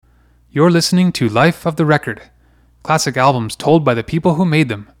You're listening to Life of the Record, classic albums told by the people who made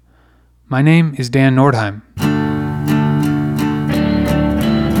them. My name is Dan Nordheim.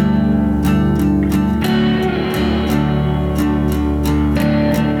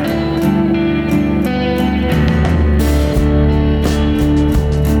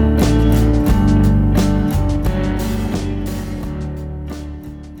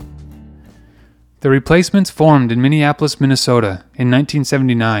 The Replacements formed in Minneapolis, Minnesota in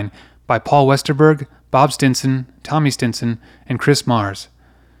 1979 by Paul Westerberg, Bob Stinson, Tommy Stinson, and Chris Mars.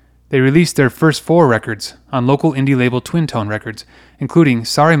 They released their first 4 records on local indie label Twin Tone Records, including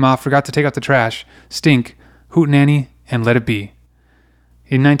Sorry Ma Forgot to Take Out the Trash, Stink, Hootenanny, and Let It Be.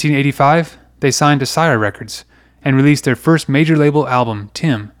 In 1985, they signed to Sire Records and released their first major label album,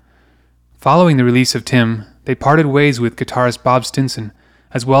 Tim. Following the release of Tim, they parted ways with guitarist Bob Stinson,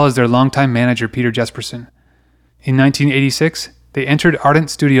 as well as their longtime manager Peter Jesperson. In 1986, they entered Ardent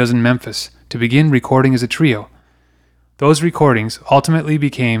Studios in Memphis to begin recording as a trio. Those recordings ultimately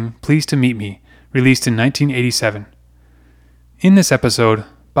became Pleased to Meet Me, released in 1987. In this episode,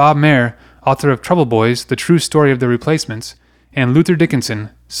 Bob Mehr, author of Trouble Boys, The True Story of the Replacements, and Luther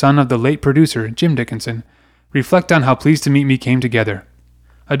Dickinson, son of the late producer Jim Dickinson, reflect on how Pleased to Meet Me came together.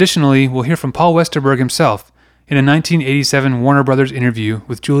 Additionally, we'll hear from Paul Westerberg himself in a 1987 Warner Brothers interview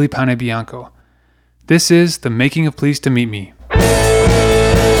with Julie Panebianco. This is The Making of Pleased to Meet Me.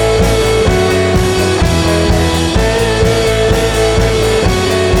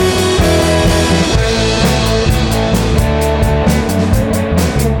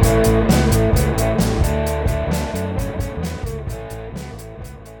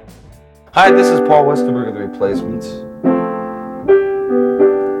 Hi, this is Paul Westerberg of The Replacements.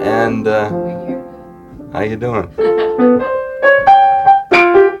 And, how you doing?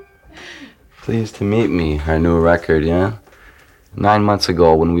 Pleased to Meet Me, our new record, yeah? 9 months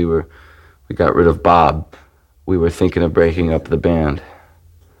ago when we got rid of Bob, we were thinking of breaking up the band.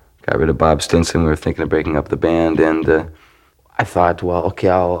 Got rid of Bob Stinson, we were thinking of breaking up the band, and I thought, well, okay,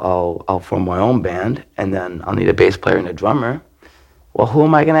 I'll form my own band, and then I'll need a bass player and a drummer. Well, who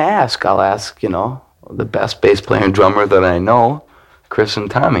am I going to ask? I'll ask, the best bass player and drummer that I know, Chris and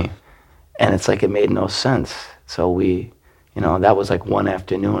Tommy. And it's like it made no sense. So we, that was like one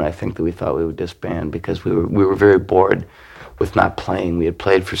afternoon, I think, that we thought we would disband because we were very bored with not playing. We had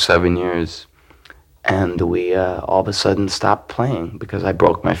played for 7 years, and we all of a sudden stopped playing because I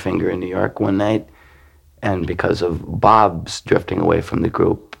broke my finger in New York one night, and because of Bob's drifting away from the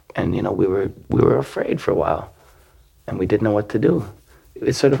group. And, we were afraid for a while, and we didn't know what to do.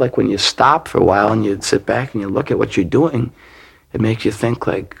 It's sort of like when you stop for a while and you sit back and you look at what you're doing, it makes you think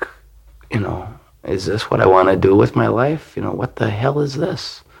like, is this what I want to do with my life? What the hell is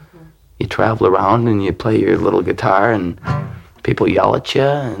this? Mm-hmm. You travel around and you play your little guitar and people yell at you,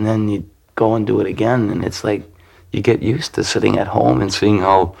 and then you go and do it again, and it's like you get used to sitting at home and seeing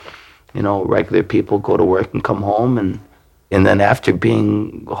how, regular people go to work and come home, and then after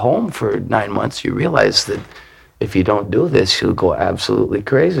being home for 9 months, you realize that if you don't do this, you'll go absolutely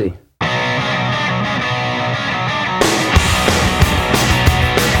crazy.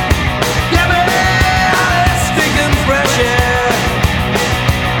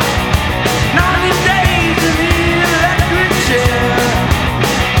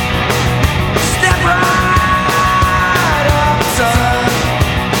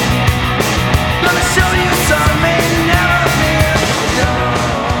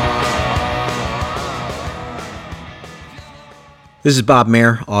 This is Bob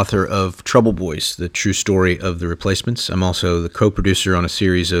Mehr, author of Trouble Boys, The True Story of the Replacements. I'm also the co-producer on a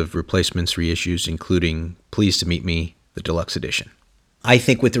series of Replacements reissues, including Pleased to Meet Me, the Deluxe Edition. I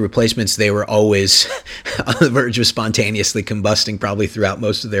think with the Replacements, they were always on the verge of spontaneously combusting probably throughout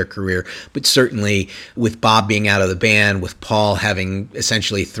most of their career. But certainly with Bob being out of the band, with Paul having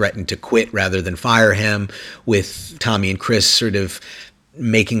essentially threatened to quit rather than fire him, with Tommy and Chris sort of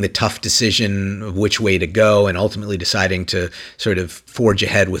making the tough decision of which way to go and ultimately deciding to sort of forge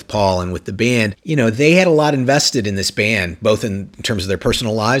ahead with Paul and with the band. They had a lot invested in this band, both in terms of their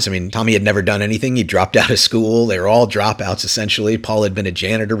personal lives. I mean, Tommy had never done anything. He dropped out of school. They were all dropouts, essentially. Paul had been a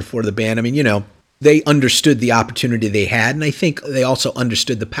janitor before the band. I mean, they understood the opportunity they had, and I think they also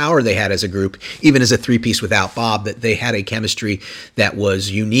understood the power they had as a group, even as a three-piece without Bob, that they had a chemistry that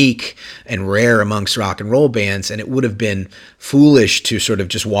was unique and rare amongst rock and roll bands, and it would have been foolish to sort of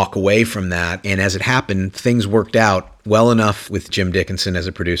just walk away from that. And as it happened, things worked out well enough with Jim Dickinson as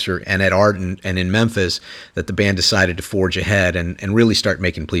a producer and at Ardent and in Memphis that the band decided to forge ahead and really start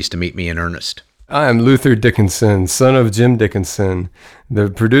making Pleased to Meet Me in earnest. I'm Luther Dickinson, son of Jim Dickinson, the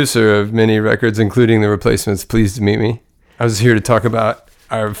producer of many records, including The Replacements' Pleased to Meet Me. I was here to talk about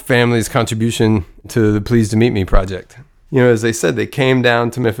our family's contribution to the Pleased to Meet Me project. You know, as they said, they came down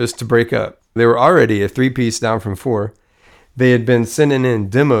to Memphis to break up. They were already a 3-piece down from 4. They had been sending in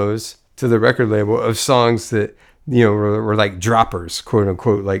demos to the record label of songs that, you know, were like droppers, quote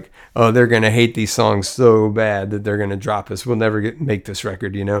unquote, like, oh, they're going to hate these songs so bad that they're going to drop us. We'll never make this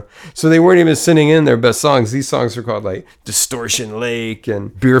record, you know? So they weren't even sending in their best songs. These songs are called like Distortion Lake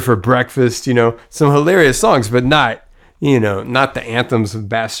and Beer for Breakfast, you know, some hilarious songs, but not, you know, not the anthems of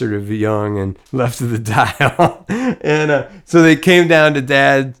Bastard of the Young and Left of the Dial. And so they came down to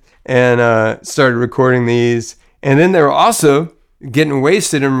Dad and started recording these. And then they were also getting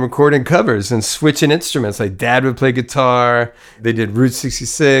wasted and recording covers and switching instruments. Like Dad would play guitar. They did Route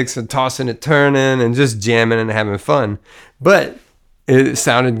 66 and Tossing and Turning and just jamming and having fun. But it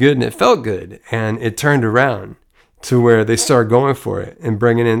sounded good and it felt good. And it turned around to where they started going for it and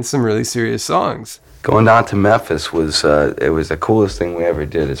bringing in some really serious songs. Going down to Memphis was it was the coolest thing we ever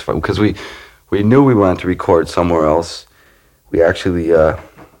did. It's fun because we knew we wanted to record somewhere else. We actually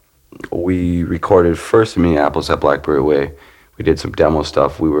we recorded first in Minneapolis at Blackberry Way. We did some demo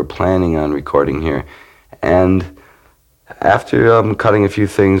stuff. We were planning on recording here, and after cutting a few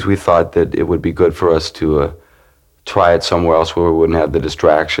things, we thought that it would be good for us to try it somewhere else where we wouldn't have the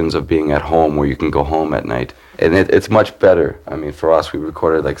distractions of being at home, where you can go home at night. And it's much better. I mean, for us, we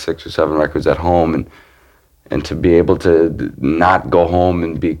recorded like 6 or 7 records at home, and to be able to not go home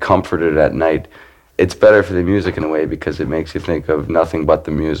and be comforted at night, it's better for the music in a way because it makes you think of nothing but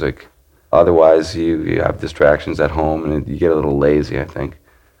the music. Otherwise, you have distractions at home and you get a little lazy, I think.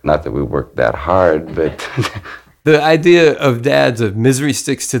 Not that we worked that hard, but... The idea of Dad's of misery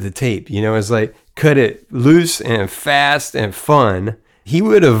sticks to the tape, you know, is like cut it loose and fast and fun. He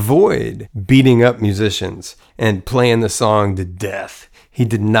would avoid beating up musicians and playing the song to death. He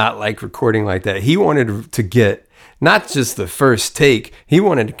did not like recording like that. He wanted to get not just the first take, he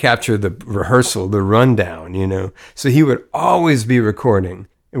wanted to capture the rehearsal, the rundown, you know. So he would always be recording.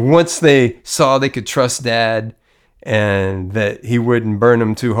 And once they saw they could trust Dad and that he wouldn't burn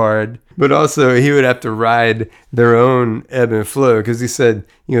them too hard, but also he would have to ride their own ebb and flow because he said,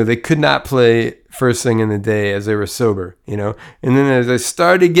 you know, they could not play first thing in the day as they were sober, you know. And then as they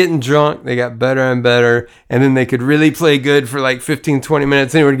started getting drunk, they got better and better. And then they could really play good for like 15, 20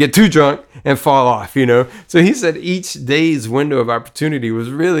 minutes. And they would get too drunk and fall off, you know. So he said each day's window of opportunity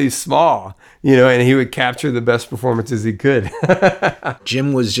was really small, you know, and he would capture the best performances he could.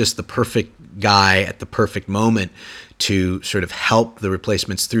 Jim was just the perfect guy at the perfect moment to sort of help the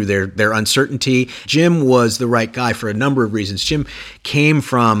Replacements through their uncertainty. Jim was the right guy for a number of reasons. Jim came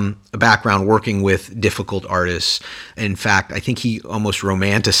from a background working with difficult artists. In fact, I think he almost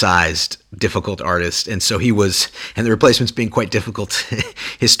romanticized difficult artists. And so he was, and the Replacements being quite difficult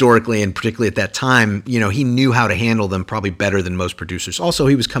historically and particularly at that time, you know, he knew how to handle them probably better than most producers. Also,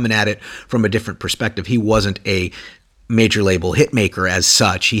 he was coming at it from a different perspective. He wasn't a major label hit maker as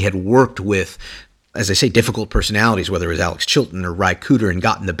such. He had worked with, as I say, difficult personalities, whether it was Alex Chilton or Ry Cooder, and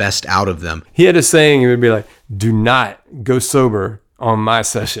gotten the best out of them. He had a saying, he would be like, do not go sober on my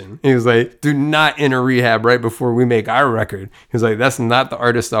session. He was like, do not enter rehab right before we make our record. He was like, that's not the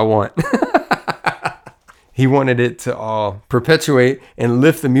artist I want. He wanted it to all perpetuate and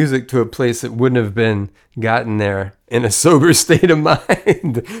lift the music to a place that wouldn't have been gotten there in a sober state of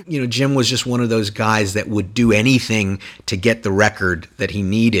mind. You know, Jim was just one of those guys that would do anything to get the record that he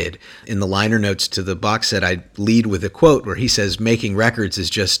needed. In the liner notes to the box set, I lead with a quote where he says, making records is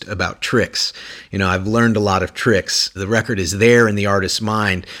just about tricks. You know, I've learned a lot of tricks. The record is there in the artist's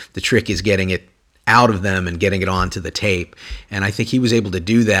mind. The trick is getting it out of them and getting it onto the tape. And I think he was able to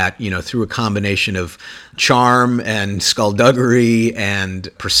do that, you know, through a combination of charm and skullduggery and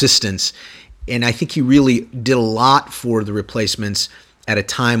persistence. And I think he really did a lot for the Replacements at a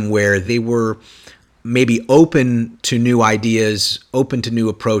time where they were maybe open to new ideas, open to new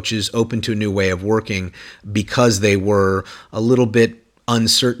approaches, open to a new way of working, because they were a little bit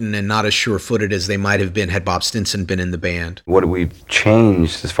uncertain and not as sure-footed as they might have been had Bob Stinson been in the band. What we've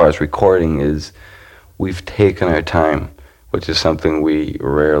changed as far as recording is we've taken our time, which is something we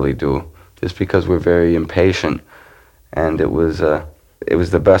rarely do, just because we're very impatient. And it was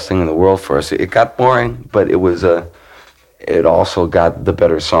the best thing in the world for us. It got boring, but it also got the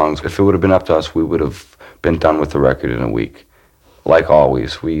better songs. If it would have been up to us, we would have been done with the record in a week. Like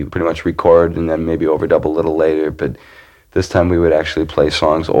always, we pretty much record and then maybe overdub a little later, but this time we would actually play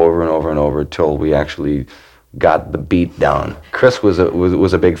songs over and over and over till we actually got the beat down. Chris was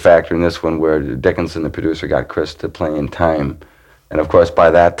a big factor in this one, where Dickinson, the producer, got Chris to play in time. And of course, by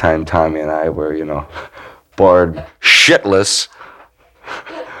that time, Tommy and I were, bored shitless.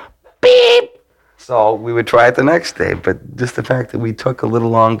 Beep! So we would try it the next day. But just the fact that we took a little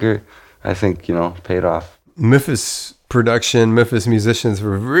longer, I think, paid off. Memphis production, Memphis musicians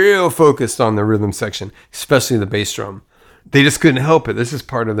were real focused on the rhythm section, especially the bass drum. They just couldn't help it. This is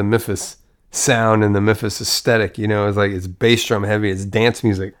part of the Memphis sound and the Memphis aesthetic. It's like it's bass drum heavy, it's dance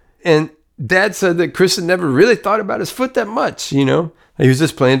music. And Dad said that Chris had never really thought about his foot that much, He was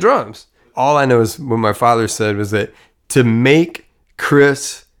just playing drums. All I know is what my father said was that to make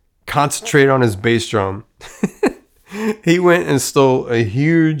Chris concentrate on his bass drum, he went and stole a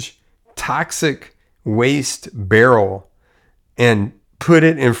huge toxic waste barrel and put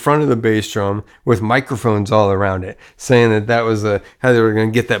it in front of the bass drum with microphones all around it, saying that was how they were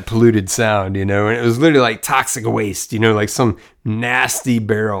going to get that polluted sound, and it was literally like toxic waste, like some nasty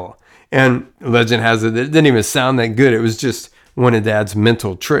barrel. And legend has it didn't even sound that good. It was just one of Dad's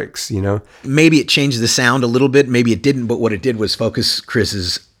mental tricks, Maybe it changed the sound a little bit, maybe it didn't, but what it did was focus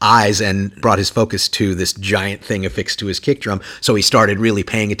Chris's eyes and brought his focus to this giant thing affixed to his kick drum. So he started really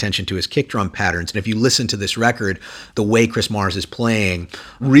paying attention to his kick drum patterns. And if you listen to this record, the way Chris Mars is playing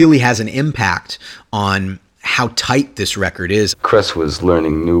really has an impact on how tight this record is. Chris was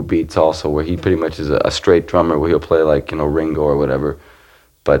learning new beats also, where he pretty much is a straight drummer, where he'll play like, Ringo or whatever.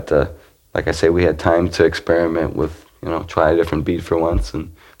 But like I say, we had time to experiment with, try a different beat for once.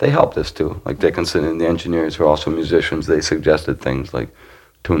 And they helped us too. Like Dickinson and the engineers who are also musicians, they suggested things like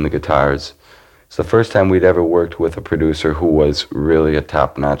tune the guitars. It's the first time we'd ever worked with a producer who was really a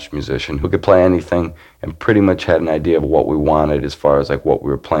top-notch musician, who could play anything and pretty much had an idea of what we wanted as far as like what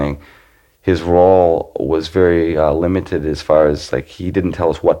we were playing. His role was very limited as far as like he didn't tell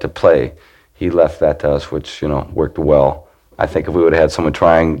us what to play. He left that to us, which, worked well. I think if we would have had someone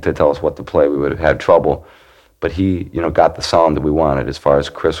trying to tell us what to play, we would have had trouble. But he, got the sound that we wanted as far as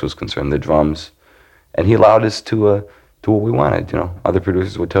Chris was concerned, the drums. And he allowed us to what we wanted, Other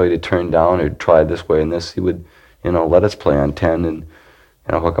producers would tell you to turn down or try this way and this. He would, let us play on 10 and,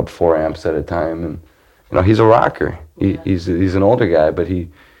 hook up 4 amps at a time. And, he's a rocker. He's an older guy, but he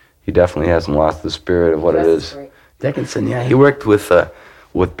definitely hasn't lost the spirit of what it is. Dickinson, yeah, he worked with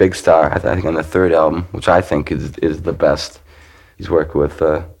Big Star, I think on the 3rd album, which I think is the best. He's worked with,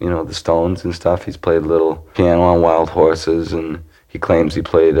 the Stones and stuff. He's played a little piano on Wild Horses, and he claims he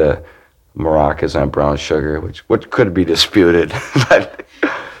played maracas on Brown Sugar, which could be disputed. But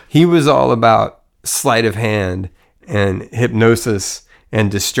he was all about sleight of hand and hypnosis and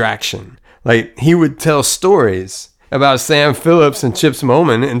distraction. Like, he would tell stories about Sam Phillips and Chips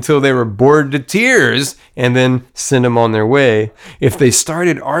Moman until they were bored to tears and then send them on their way. If they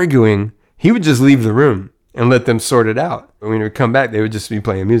started arguing, he would just leave the room and let them sort it out. When he would come back, they would just be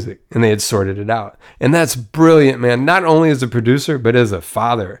playing music, and they had sorted it out. And that's brilliant, man. Not only as a producer, but as a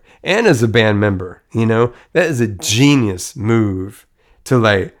father and as a band member. That is a genius move to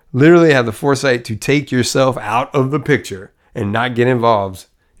like literally have the foresight to take yourself out of the picture and not get involved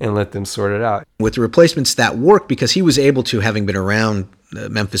and let them sort it out. With the Replacements, that worked because he was able to, having been around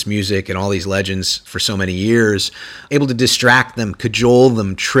Memphis music and all these legends for so many years, able to distract them, cajole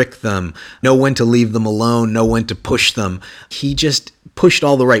them, trick them, know when to leave them alone, know when to push them. He just pushed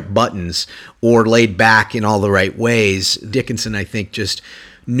all the right buttons or laid back in all the right ways. Dickinson, I think, just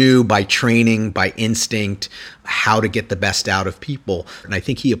knew by training, by instinct, how to get the best out of people. And I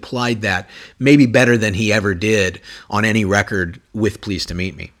think he applied that maybe better than he ever did on any record with Pleased to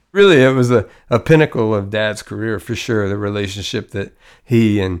Meet Me. Really, it was a pinnacle of Dad's career for sure, the relationship that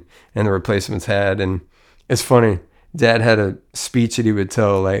he and the Replacements had. And it's funny, Dad had a speech that he would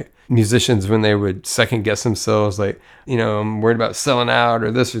tell like musicians when they would second guess themselves, like, I'm worried about selling out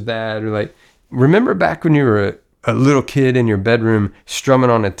or this or that, or like, remember back when you were a little kid in your bedroom strumming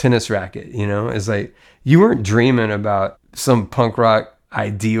on a tennis racket, it's like you weren't dreaming about some punk rock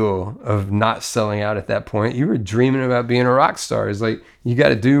ideal of not selling out at that point. You were dreaming about being a rock star. It's like you got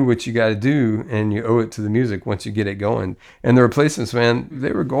to do what you got to do, and you owe it to the music once you get it going. And the Replacements, man,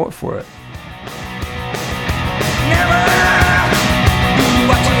 they were going for it.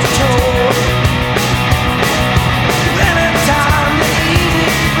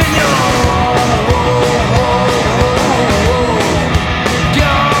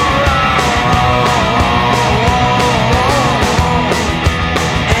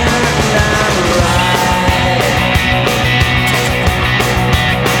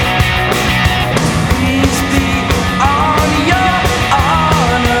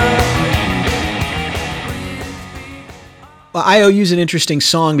 Well, IOU's an interesting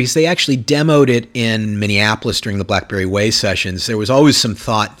song because they actually demoed it in Minneapolis during the Blackberry Way sessions. There was always some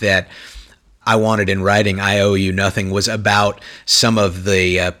thought that I Wanted in Writing, I Owe You Nothing, was about some of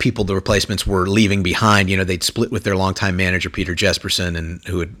the people the Replacements were leaving behind. You know, they'd split with their longtime manager, Peter Jesperson, and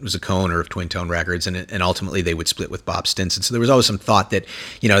who was a co-owner of Twin Tone Records, and ultimately they would split with Bob Stinson. So there was always some thought that,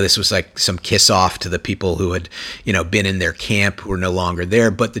 you know, this was like some kiss-off to the people who had, you know, been in their camp, who were no longer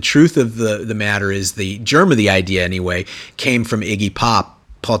there. But the truth of the matter is, the germ of the idea, anyway, came from Iggy Pop.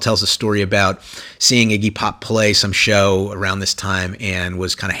 Paul tells a story about seeing Iggy Pop play some show around this time and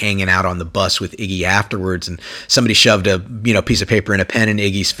was kind of hanging out on the bus with Iggy afterwards, and somebody shoved a piece of paper and a pen in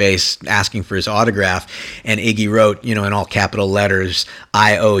Iggy's face asking for his autograph, and Iggy wrote, you know, in all capital letters,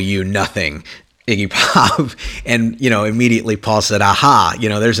 "I owe you nothing, Iggy Pop." And, you know, immediately Paul said, aha, you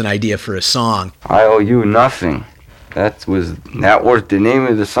know, there's an idea for a song. I owe you nothing. That was the name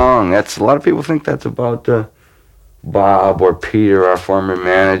of the song. That's, a lot of people think that's about Bob or Peter, our former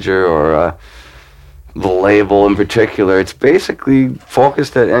manager, or the label in particular. It's basically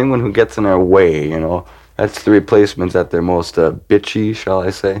focused at anyone who gets in our way, you know. That's the Replacements at their most bitchy, shall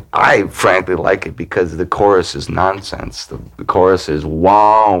I say. I frankly like it because the chorus is nonsense. The chorus is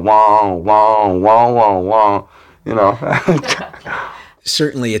wah, wah, wah, wah, wah, wah, you know.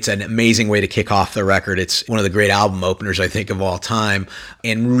 Certainly, it's an amazing way to kick off the record. It's one of the great album openers, I think, of all time,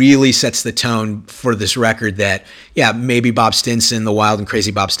 and really sets the tone for this record that, yeah, maybe Bob Stinson, the wild and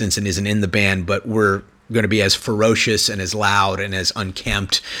crazy Bob Stinson, isn't in the band, but we're going to be as ferocious and as loud and as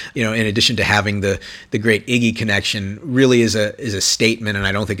unkempt, you know, in addition to having the great Iggy connection, really is a statement, and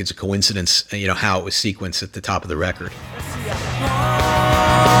I don't think it's a coincidence, you know, how it was sequenced at the top of the record.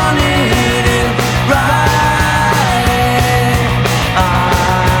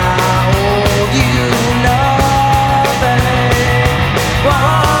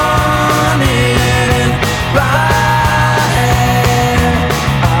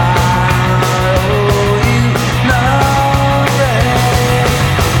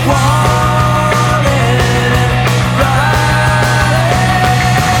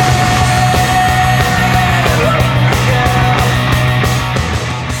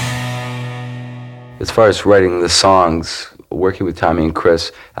 As far as writing the songs, working with Tommy and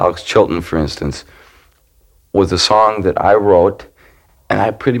Chris, Alex Chilton, for instance, was a song that I wrote, and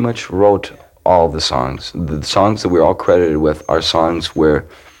I pretty much wrote all the songs. The songs that we're all credited with are songs where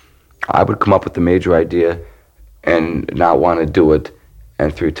I would come up with the major idea and not want to do it,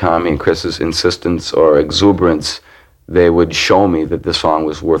 and through Tommy and Chris's insistence or exuberance, they would show me that the song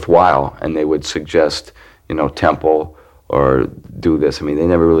was worthwhile, and they would suggest, you know, tempo, or do this. I mean, they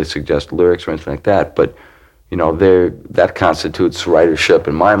never really suggest lyrics or anything like that, but, you know, that constitutes writership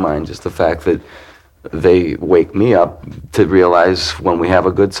in my mind, just the fact that they wake me up to realize when we have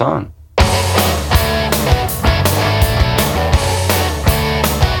a good song.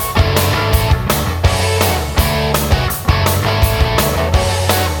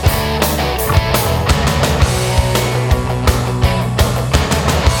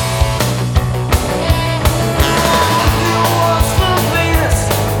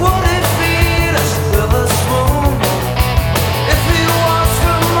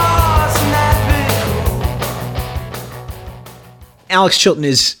 Alex Chilton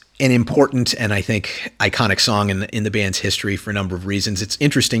is an important and I think iconic song in the band's history for a number of reasons. It's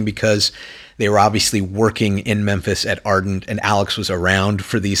interesting because they were obviously working in Memphis at Ardent, and Alex was around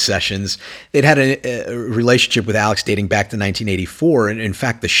for these sessions. They'd had a relationship with Alex dating back to 1984, and in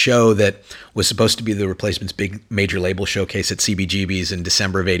fact, the show that was supposed to be the Replacements' big major label showcase at CBGB's in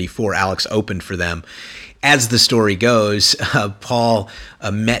December of '84, Alex opened for them. As the story goes, Paul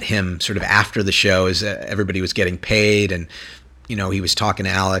met him sort of after the show as everybody was getting paid, and you know, he was talking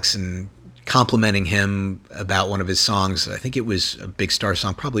to Alex and complimenting him about one of his songs. I think it was a Big Star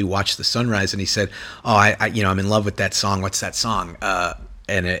song, probably Watch the Sunrise. And he said, "Oh, I'm in love with that song. What's that song?"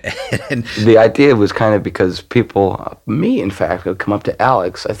 And the idea was kind of because people, me in fact, would come up to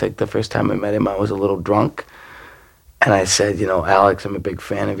Alex. I think the first time I met him, I was a little drunk. And I said, you know, "Alex, I'm a big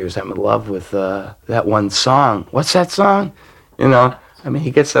fan of yours. I'm in love with that one song. What's that song?" You know, I mean,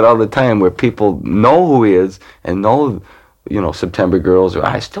 he gets that all the time where people know who he is and know, you know, September Girls, or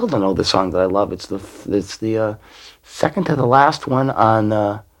I still don't know the song that I love. It's the second to the last one on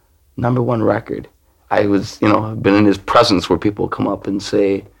 #1 record. I was, you know, been in his presence where people come up and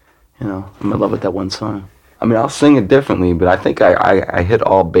say, you know, I'm in love with that one song. I mean, I'll sing it differently, but I think I hit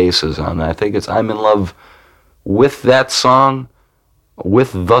all bases on that. I think it's I'm in love with that song,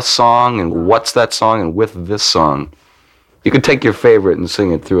 with the song, and what's that song, and with this song. You could take your favorite and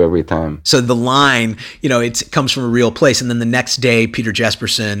sing it through every time. So the line, it comes from a real place. And then the next day, Peter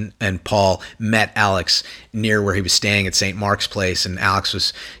Jesperson and Paul met Alex near where he was staying at St. Mark's Place. And Alex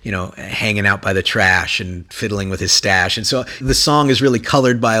was, hanging out by the trash and fiddling with his stash. And so the song is really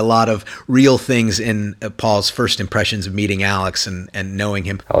colored by a lot of real things in Paul's first impressions of meeting Alex and knowing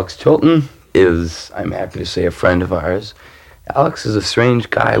him. Alex Chilton is, I'm happy to say, a friend of ours. Alex is a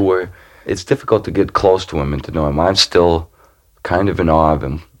strange guy where it's difficult to get close to him and to know him. I'm still kind of in awe of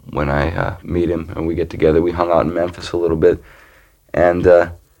him when I meet him and we get together. We hung out in Memphis a little bit, and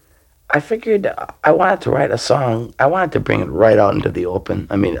I figured I wanted to write a song. I wanted to bring it right out into the open.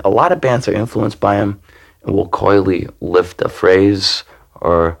 I mean, a lot of bands are influenced by him and will coyly lift a phrase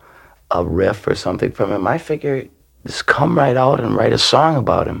or a riff or something from him. I figured just come right out and write a song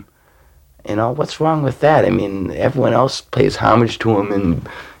about him. What's wrong with that? I mean, everyone else pays homage to him in,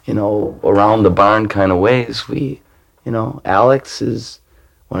 around the barn kind of ways. Alex is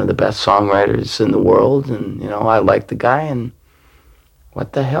one of the best songwriters in the world, and, I like the guy, and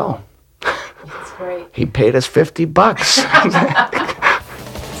what the hell? That's great. He paid us $50.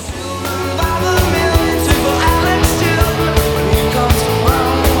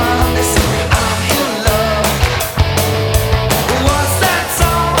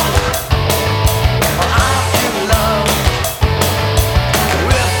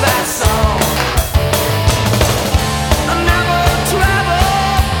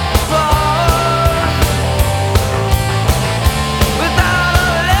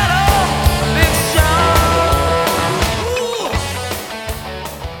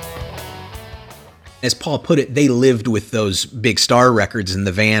 As Paul put it, they lived with those Big Star records in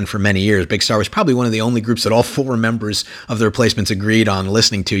the van for many years. Big Star was probably one of the only groups that all four members of the Replacements agreed on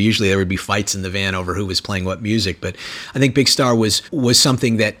listening to. Usually there would be fights in the van over who was playing what music, but I think Big Star was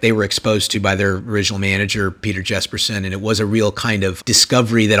something that they were exposed to by their original manager, Peter Jesperson, and it was a real kind of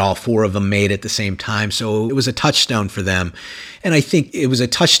discovery that all four of them made at the same time. So it was a touchstone for them. And I think it was a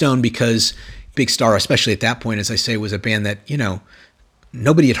touchstone because Big Star, especially at that point, as I say, was a band that,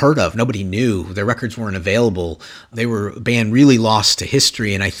 nobody had heard of, nobody knew. Their records weren't available. They were a band really lost to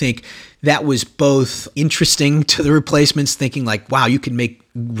history. And I think that was both interesting to the Replacements, thinking like, wow, you can make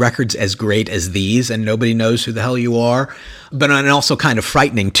records as great as these and nobody knows who the hell you are. But and also kind of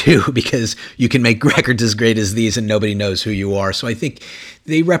frightening too, because you can make records as great as these and nobody knows who you are. So I think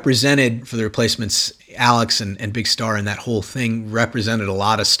they represented, for the Replacements, Alex and Big Star and that whole thing represented a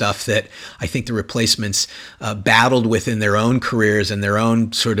lot of stuff that I think the Replacements battled with in their own careers and their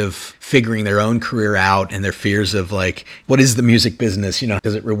own sort of figuring their own career out and their fears of like, what is the music business?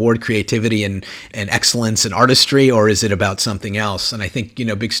 Does it reward creativity and excellence and artistry, or is it about something else? And I think,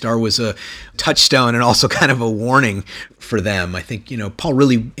 Big Star was a touchstone and also kind of a warning for them. I think, Paul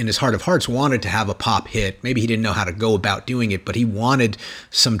really, in his heart of hearts, wanted to have a pop hit. Maybe he didn't know how to go about doing it, but he wanted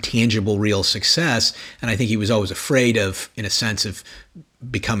some tangible, real success. And I think he was always afraid of, in a sense, of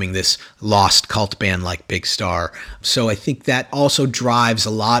becoming this lost cult band like Big Star. So I think that also drives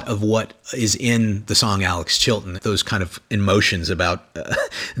a lot of what is in the song Alex Chilton, those kind of emotions about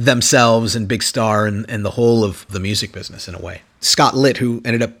themselves and Big Star and the whole of the music business in a way. Scott Litt, who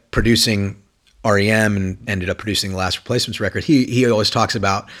ended up producing REM and ended up producing the last Replacements record, he always talks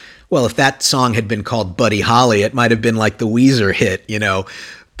about, well, if that song had been called Buddy Holly, it might have been like the Weezer hit,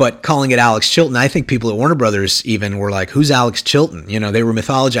 But calling it Alex Chilton, I think people at Warner Brothers even were like, who's Alex Chilton? They were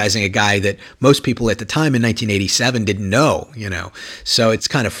mythologizing a guy that most people at the time in 1987 didn't know, So it's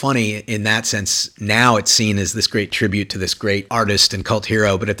kind of funny in that sense. Now it's seen as this great tribute to this great artist and cult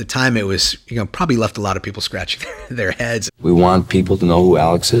hero. But at the time it was, probably left a lot of people scratching their heads. We want people to know who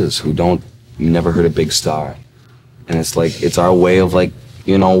Alex is, who never heard of Big Star. And it's like, it's our way of like,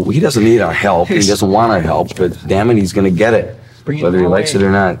 he doesn't need our help. He doesn't want our help, but damn it, he's going to get it. Whether he likes it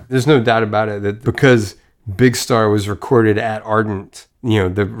or not. There's no doubt about it that because Big Star was recorded at Ardent,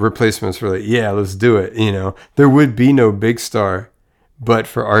 the Replacements were like, yeah, let's do it. There would be no Big Star, but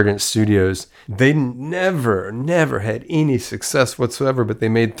for Ardent Studios, they never had any success whatsoever, but they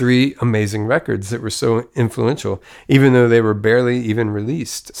made 3 amazing records that were so influential, even though they were barely even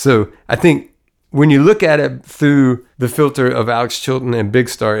released. So I think when you look at it through the filter of Alex Chilton and Big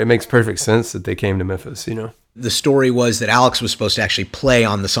Star, it makes perfect sense that they came to Memphis, The story was that Alex was supposed to actually play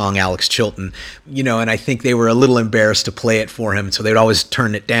on the song Alex Chilton, and I think they were a little embarrassed to play it for him, so they'd always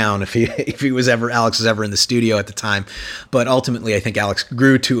turn it down if Alex was ever in the studio at the time. But ultimately, I think Alex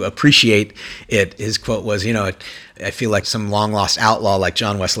grew to appreciate it. His quote was, I feel like some long lost outlaw like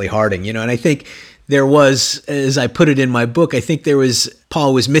John Wesley Harding, and I think there was, as I put it in my book, I think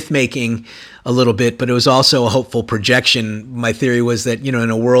Paul was myth-making a little bit, but it was also a hopeful projection. My theory was that, in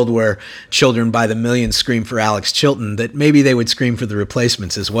a world where children by the millions scream for Alex Chilton, that maybe they would scream for the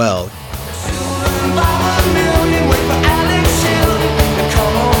Replacements as well.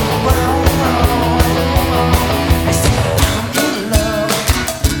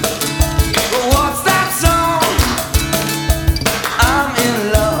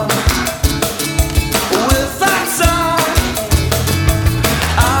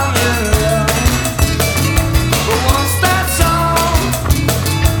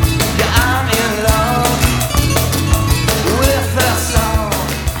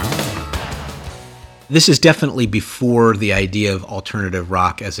 This is definitely before the idea of alternative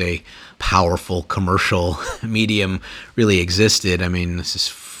rock as a powerful commercial medium really existed. I mean, this is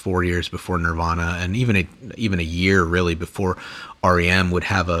 4 years before Nirvana, and even a year really before REM would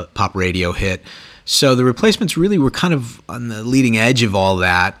have a pop radio hit. So the Replacements really were kind of on the leading edge of all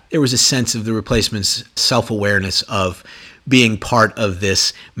that. There was a sense of the Replacements' self-awareness of being part of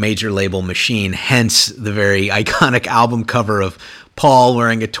this major label machine, hence the very iconic album cover of Paul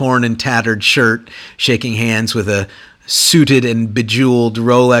wearing a torn and tattered shirt, shaking hands with a suited and bejeweled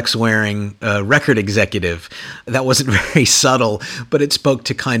Rolex-wearing record executive. That wasn't very subtle, but it spoke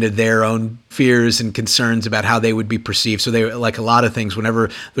to kind of their own fears and concerns about how they would be perceived. So they, like a lot of things, whenever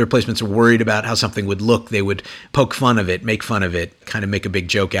the Replacements were worried about how something would look, they would poke fun of it, make fun of it, kind of make a big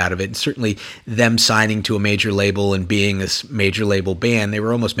joke out of it. And certainly them signing to a major label and being this major label band, they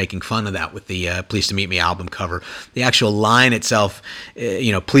were almost making fun of that with the Pleased to Meet Me album cover. The actual line itself,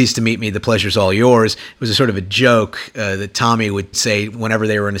 Pleased to meet me, the pleasure's all yours, was a sort of a joke that Tommy would say whenever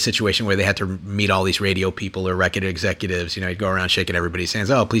they were in a situation where they had to meet all these radio people or record executives. He'd go around shaking everybody's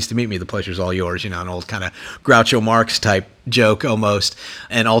hands. Oh, pleased to meet me, the pleasure's all yours. An old kind of Groucho Marx type joke almost,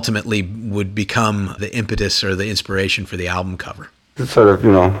 and ultimately would become the impetus or the inspiration for the album cover. It's sort of,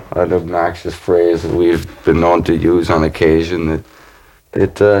 an obnoxious phrase that we've been known to use on occasion.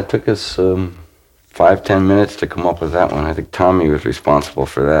 It took us 5-10 minutes to come up with that one. I think Tommy was responsible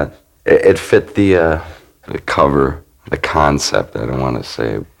for that. It fit the cover, the concept, I don't want to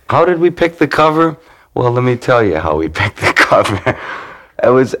say. How did we pick the cover? Well, let me tell you how we picked the cover. It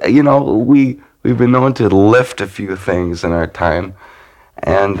was, we've been known to lift a few things in our time,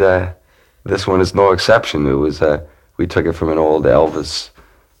 and this one is no exception. It was, we took it from an old Elvis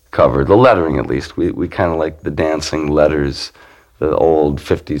cover, the lettering at least. We kind of like the dancing letters, the old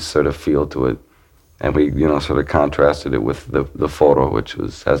 50s sort of feel to it. And we, sort of contrasted it with the photo, which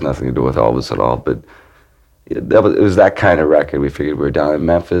has nothing to do with Elvis at all. But it was that kind of record. We figured we were down in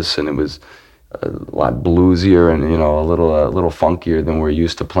Memphis, and it was a lot bluesier and, a little funkier than we're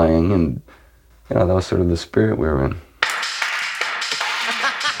used to playing. And, that was sort of the spirit we were in.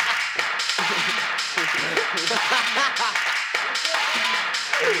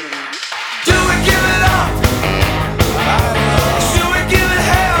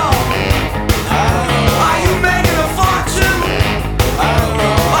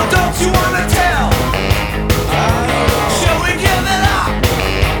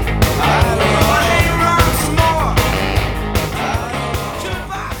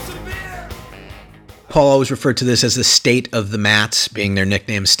 Paul always referred to this as the State of the Mats, being their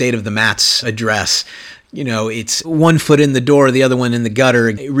nickname, State of the Mats address. It's one foot in the door, the other one in the gutter.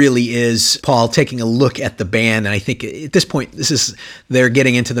 It really is Paul taking a look at the band. And I think at this point, they're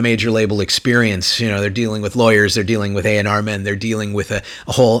getting into the major label experience. They're dealing with lawyers, they're dealing with A&R men, they're dealing with a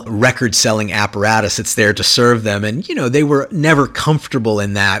whole record-selling apparatus that's there to serve them. And, they were never comfortable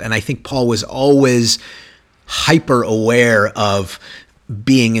in that. And I think Paul was always hyper aware of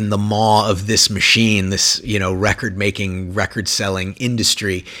being in the maw of this machine, this, record-making, record-selling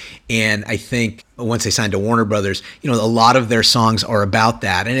industry. And I think once they signed to Warner Brothers, a lot of their songs are about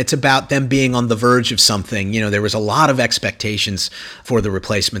that. And it's about them being on the verge of something. There was a lot of expectations for the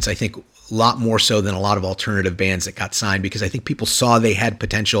Replacements. I think a lot more so than a lot of alternative bands that got signed, because I think people saw they had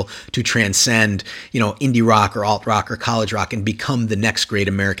potential to transcend, indie rock or alt rock or college rock and become the next great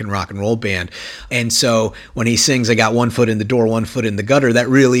American rock and roll band. And so when he sings, I got one foot in the door, one foot in the gutter, that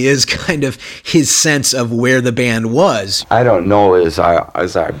really is kind of his sense of where the band was. I don't know is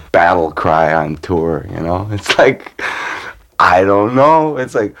our battle cry on tour, It's like, I don't know.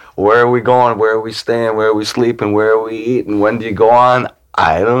 It's like, where are we going? Where are we staying? Where are we sleeping? Where are we eating? When do you go on?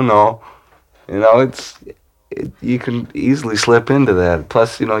 I don't know. You can easily slip into that.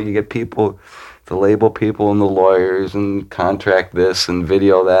 Plus, you get people, the label people and the lawyers and contract this and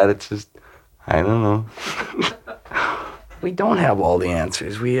video that. It's just, I don't know. We don't have all the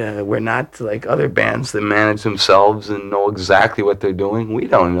answers. We're not like other bands that manage themselves and know exactly what they're doing. We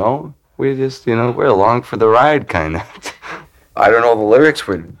don't know. We just, we're along for the ride, kind of. I don't know, the lyrics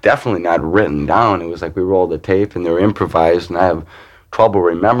were definitely not written down. It was like we rolled a tape and they were improvised, and I have trouble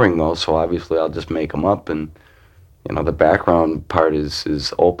remembering those, so obviously I'll just make them up. And, the background part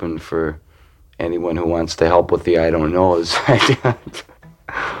is open for anyone who wants to help with the I don't knows. Probably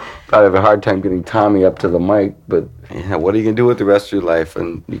have a hard time getting Tommy up to the mic, but what are you going to do with the rest of your life?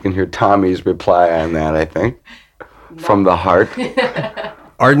 And you can hear Tommy's reply on that, I think, from the heart.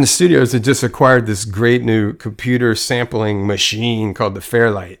 Ardent Studios had just acquired this great new computer sampling machine called the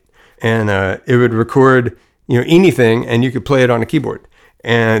Fairlight. And it would record, anything, and you could play it on a keyboard.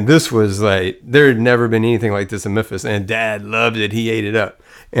 And this was like, there had never been anything like this in Memphis. And Dad loved it. He ate it up.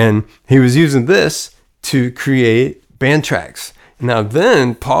 And he was using this to create band tracks. Now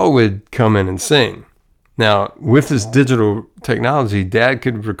then, Paul would come in and sing. Now, with this digital technology, Dad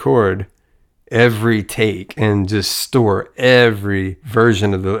could record every take and just store every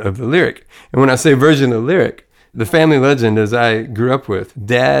version of the lyric. And when I say version of the lyric, the family legend, as I grew up with,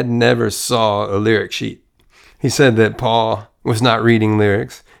 Dad never saw a lyric sheet. He said that Paul was not reading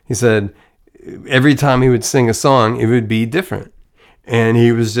lyrics. He said every time he would sing a song, it would be different. And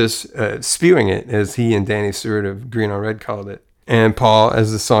he was just spewing it, as he and Danny Stewart of Green on Red called it. And Paul,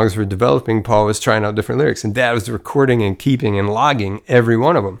 as the songs were developing, Paul was trying out different lyrics. And Dad was recording and keeping and logging every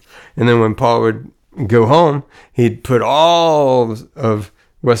one of them. And then when Paul would go home, he'd put all of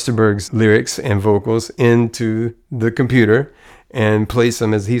Westerberg's lyrics and vocals into the computer and place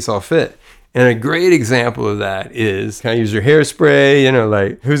them as he saw fit. And a great example of that is, can I use your hairspray?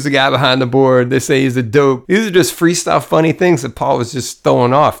 Like, who's the guy behind the board? They say he's a dope. These are just freestyle funny things that Paul was just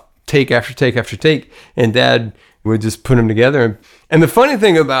throwing off take after take after take. And Dad would just put them together. And the funny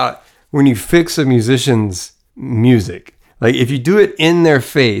thing about when you fix a musician's music, like if you do it in their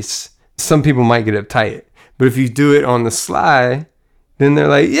face, some people might get uptight. But if you do it on the sly, then they're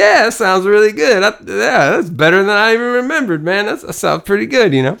like, yeah, that sounds really good. That's better than I even remembered, man. That sounds pretty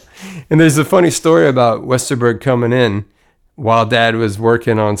good, And there's a funny story about Westerberg coming in while Dad was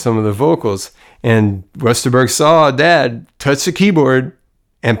working on some of the vocals. And Westerberg saw Dad touch the keyboard,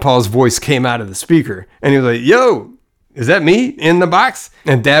 and Paul's voice came out of the speaker. And he was like, yo, is that me in the box?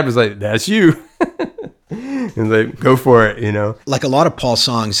 And Dad was like, that's you. And like, go for it, Like a lot of Paul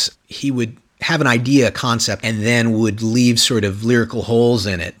songs, he would have an idea, a concept, and then would leave sort of lyrical holes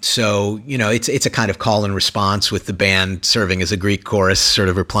in it. So, it's a kind of call and response with the band serving as a Greek chorus, sort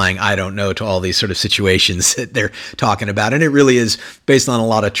of replying, I don't know, to all these sort of situations that they're talking about. And it really is based on a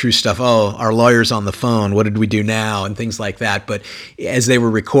lot of true stuff. Oh, our lawyer's on the phone. What did we do now? And things like that. But as they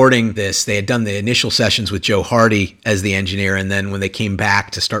were recording this, they had done the initial sessions with Joe Hardy as the engineer. And then when they came back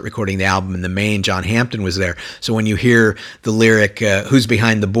to start recording the album in the main, John Hampton was there. So when you hear the lyric, who's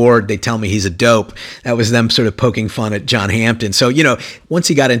behind the board, they tell me he's a dope. That was them sort of poking fun at John Hampton. So, once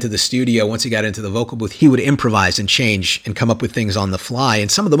he got into the studio, once he got into the vocal booth, he would improvise and change and come up with things on the fly.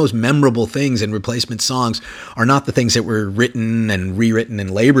 And some of the most memorable things in replacement songs are not the things that were written and rewritten and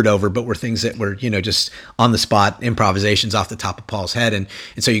labored over, but were things that were, just on the spot improvisations off the top of Paul's head. And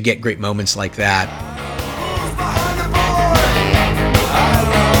so you get great moments like that.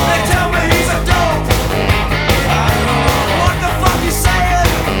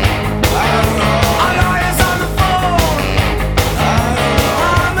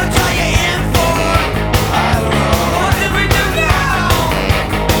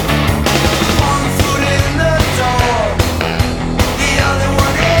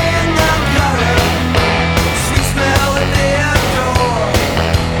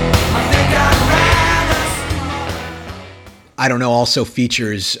 I Don't Know also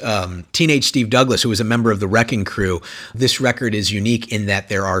features teenage Steve Douglas, who was a member of the Wrecking Crew. This record is unique in that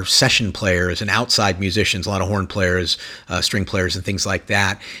there are session players and outside musicians, a lot of horn players, string players, and things like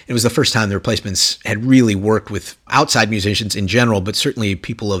that. It was the first time the Replacements had really worked with outside musicians in general, but certainly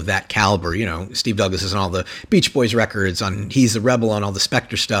people of that caliber. Steve Douglas is on all the Beach Boys records, on He's the Rebel, on all the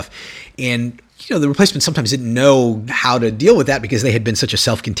Spectre stuff. And the Replacements sometimes didn't know how to deal with that because they had been such a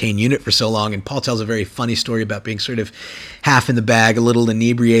self-contained unit for so long. And Paul tells a very funny story about being sort of half in the bag, a little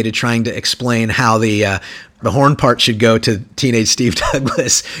inebriated, trying to explain how the horn part should go to teenage Steve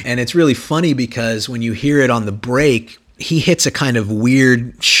Douglas. And it's really funny because when you hear it on the break, he hits a kind of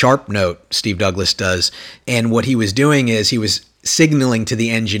weird sharp note, Steve Douglas does. And what he was doing is he was signaling to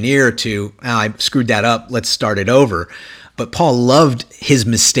the engineer to, I screwed that up, let's start it over. But Paul loved his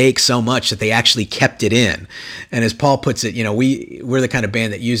mistake so much that they actually kept it in. And as Paul puts it, we're the kind of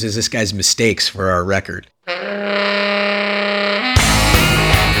band that uses this guy's mistakes for our record. Are you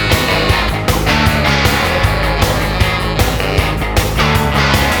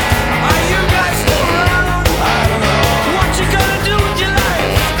guys still around? I don't know. What you gonna do with your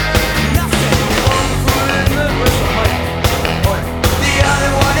life?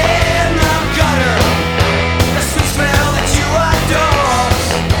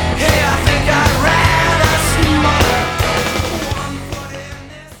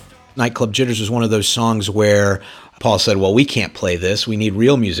 Nightclub Jitters was one of those songs where Paul said, well, we can't play this. We need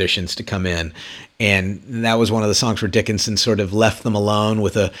real musicians to come in. And that was one of the songs where Dickinson sort of left them alone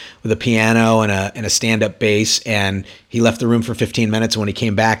with a piano and a stand-up bass. And he left the room for 15 minutes. And when he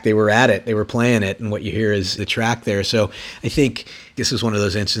came back, they were at it. They were playing it. And what you hear is the track there. So I think this is one of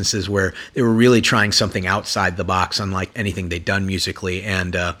those instances where they were really trying something outside the box, unlike anything they'd done musically.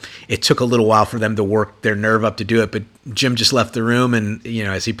 And it took a little while for them to work their nerve up to do it. But Jim just left the room. And,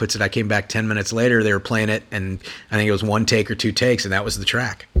 as he puts it, I came back 10 minutes later. They were playing it. And I think it was one take or two takes. And that was the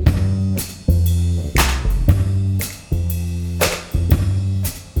track.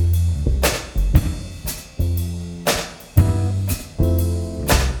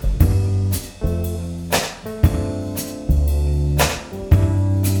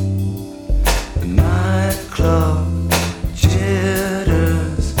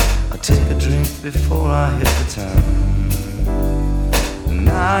 Before I hit the town,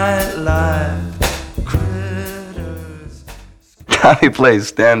 nightlife critters. Tommy plays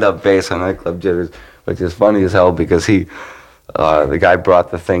stand-up bass on Nightclub Jitters, which is funny as hell because the guy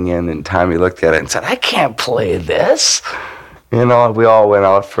brought the thing in and Tommy looked at it and said, I can't play this. We all went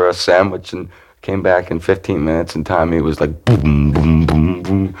out for a sandwich and came back in 15 minutes and Tommy was like boom, boom, boom,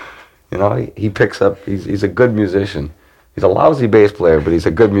 boom. He picks up, he's a good musician. He's a lousy bass player, but he's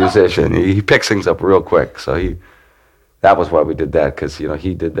a good musician. He picks things up real quick. So that was why we did that, because,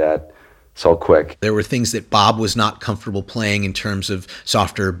 he did that so quick. There were things that Bob was not comfortable playing in terms of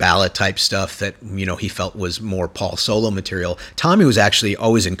softer ballad type stuff that, he felt was more Paul solo material. Tommy was actually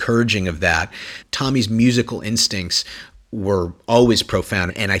always encouraging of that. Tommy's musical instincts were always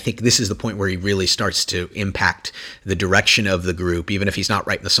profound. And I think this is the point where he really starts to impact the direction of the group. Even if he's not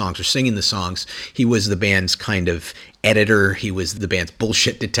writing the songs or singing the songs, he was the band's kind of editor. He was the band's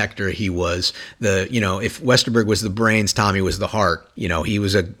bullshit detector. He was if Westerberg was the brains, Tommy was the heart. He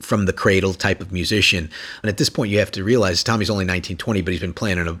was a from the cradle type of musician. And at this point, you have to realize Tommy's only 19, 20, but he's been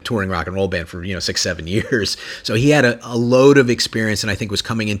playing in a touring rock and roll band for, 6-7 years. So he had a load of experience and I think was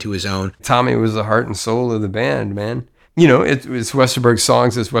coming into his own. Tommy was the heart and soul of the band, man. It's Westerberg's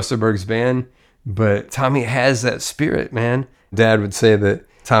songs, it's Westerberg's band, but Tommy has that spirit, man. Dad would say that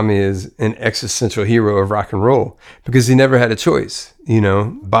Tommy is an existential hero of rock and roll because he never had a choice.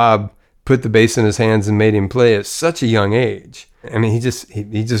 Bob put the bass in his hands and made him play at such a young age. I mean,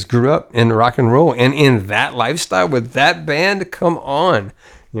 he just grew up in rock and roll and in that lifestyle with that band. Come on,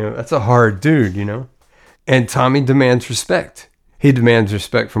 that's a hard dude, And Tommy demands respect. He demands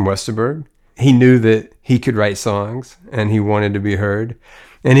respect from Westerberg. He knew that he could write songs and he wanted to be heard.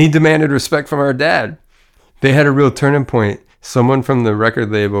 And he demanded respect from our dad. They had a real turning point. Someone from the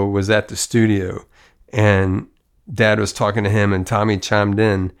record label was at the studio and Dad was talking to him and Tommy chimed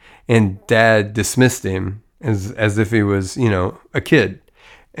in and Dad dismissed him as if he was, a kid.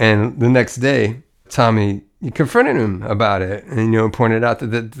 And the next day, Tommy confronted him about it and, pointed out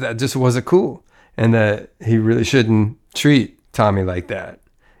that just wasn't cool and that he really shouldn't treat Tommy like that.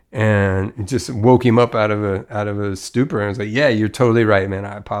 And it just woke him up out of a stupor and was like, yeah, you're totally right, man.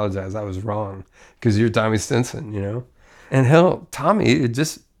 I apologize. I was wrong because you're Tommy Stinson, And hell, Tommy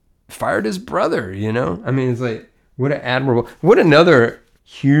just fired his brother, I mean, it's like, what another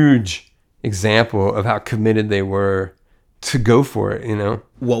huge example of how committed they were to go for it,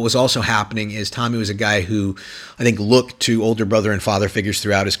 What was also happening is Tommy was a guy who I think looked to older brother and father figures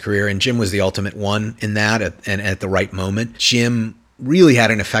throughout his career. And Jim was the ultimate one in that and at the right moment. Jim really had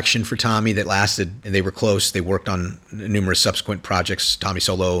an affection for Tommy that lasted, and they were close. They worked on numerous subsequent projects, Tommy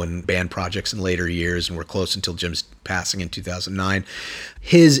solo and band projects in later years, and were close until Jim's passing in 2009.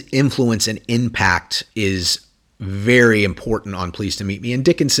 His influence and impact is very important on Pleased to Meet Me. And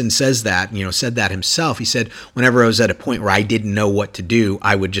Dickinson says that, said that himself. He said, whenever I was at a point where I didn't know what to do,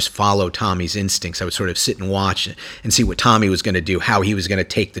 I would just follow Tommy's instincts. I would sort of sit and watch and see what Tommy was going to do, how he was going to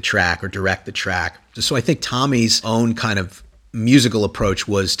take the track or direct the track. So I think Tommy's own kind of musical approach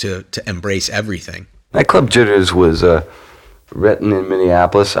was to embrace everything. Nightclub Jitters was written in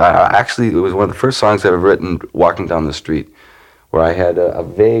Minneapolis. It was one of the first songs I ever written walking down the street, where I had a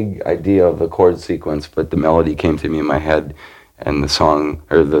vague idea of the chord sequence, but the melody came to me in my head, and the song,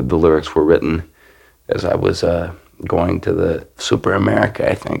 or the lyrics were written as I was going to the Super America,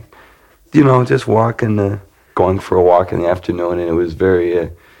 I think. Just walking, going for a walk in the afternoon, and it was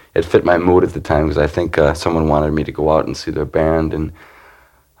very... it fit my mood at the time because I think someone wanted me to go out and see their band, and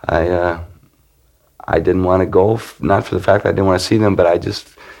I didn't want to go, not for the fact that I didn't want to see them, but I just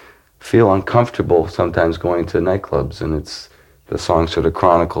feel uncomfortable sometimes going to nightclubs, and the song sort of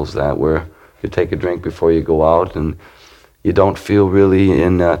chronicles that, where you take a drink before you go out and you don't feel really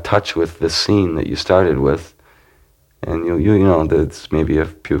in touch with the scene that you started with. And you know, there's maybe a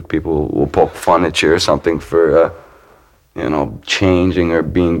few people will poke fun at you or something for, you know, changing or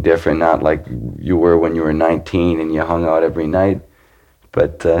being different, not like you were when you were 19 and you hung out every night.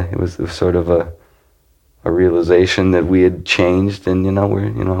 But it was sort of a realization that we had changed, and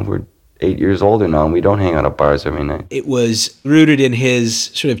we're 8 years older now, and we don't hang out at bars every night. It was rooted in his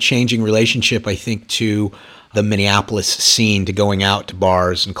sort of changing relationship, I think, to the Minneapolis scene, to going out to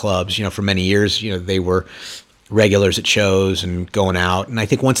bars and clubs. You know, for many years, you know, they were regulars at shows and going out. And I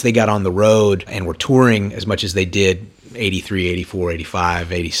think once they got on the road and were touring as much as they did, 83, 84,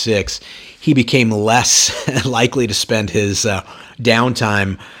 85, 86, he became less likely to spend his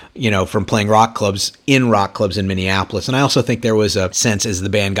downtime, you know, from playing rock clubs in Minneapolis. And I also think there was a sense as the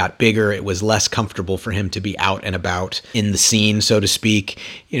band got bigger, it was less comfortable for him to be out and about in the scene, so to speak.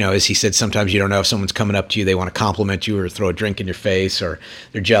 You know, as he said, sometimes you don't know if someone's coming up to you, they want to compliment you or throw a drink in your face, or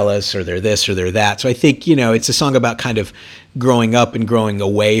they're jealous, or they're this or they're that. So I think, you know, it's a song about kind of growing up and growing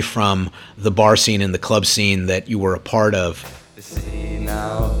away from the bar scene and the club scene that you were a part of. Say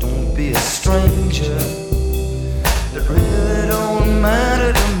now, don't be a stranger. It really don't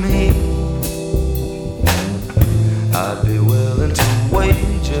matter to me. I'd be willing to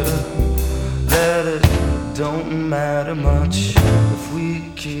wager that it don't matter much if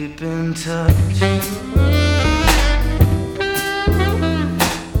we keep in touch.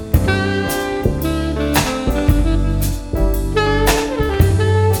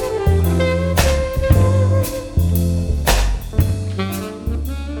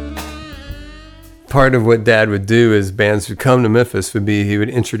 Part of what Dad would do as bands would come to Memphis would be he would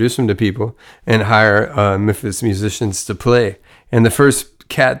introduce them to people and hire Memphis musicians to play. And the first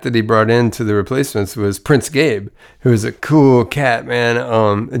cat that he brought into the Replacements was Prince Gabe, who was a cool cat, man,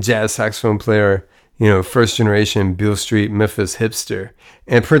 a jazz saxophone player, you know, first generation Beale Street Memphis hipster.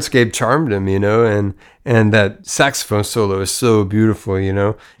 And Prince Gabe charmed him, you know, and that saxophone solo is so beautiful, you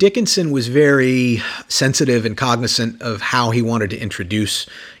know. Dickinson was very sensitive and cognizant of how he wanted to introduce,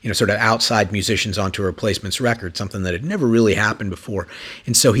 you know, sort of outside musicians onto a Replacements record, something that had never really happened before.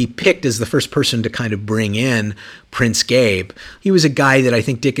 And so he picked as the first person to kind of bring in Prince Gabe. He was a guy that I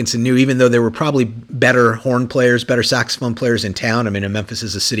think Dickinson knew, even though there were probably better horn players, better saxophone players in town. I mean, Memphis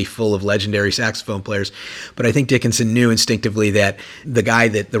is a city full of legendary saxophone players. But I think Dickinson knew instinctively that the guy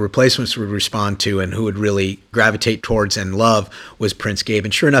that the Replacements would respond to and who would really gravitate towards and love was Prince Gabe.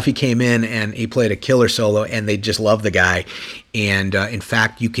 And sure enough, he came in and he played a killer solo, and they just loved the guy. And in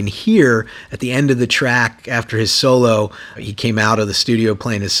fact, you can hear at the end of the track after his solo, he came out of the studio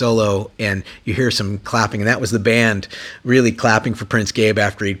playing his solo, and you hear some clapping. And that was the band really clapping for Prince Gabe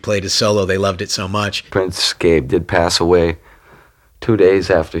after he'd played his solo. They loved it so much. Prince Gabe did pass away 2 days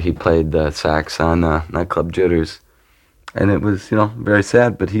after he played the sax on Nightclub Jitters. And it was, you know, very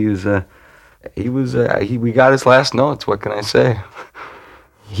sad, but we got his last notes. What can I say?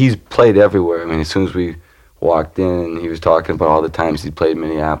 He's played everywhere. I mean, as soon as we walked in, he was talking about all the times he'd played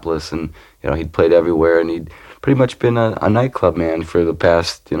Minneapolis, and, you know, he'd played everywhere, and he'd pretty much been a nightclub man for the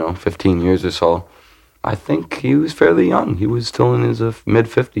past, 15 years or so. I think he was fairly young. He was still in his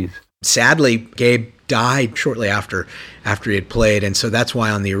mid-50s. Sadly, Gabe died shortly after he had played, and so that's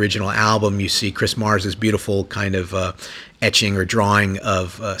why on the original album you see Chris Mars' beautiful kind of etching or drawing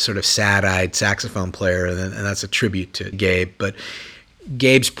of a sort of sad-eyed saxophone player, and that's a tribute to Gabe. But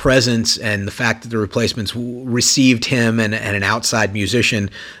Gabe's presence and the fact that the Replacements received him and an outside musician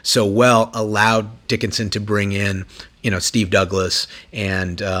so well allowed Dickinson to bring in, Steve Douglas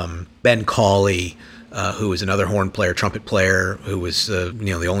and Ben Cawley, who was another horn player, trumpet player, who was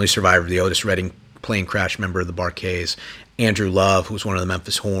the only survivor of the Otis Redding plane crash member of the Bar-Kays, Andrew Love, who was one of the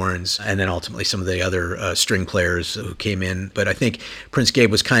Memphis Horns, and then ultimately some of the other string players who came in. But I think Prince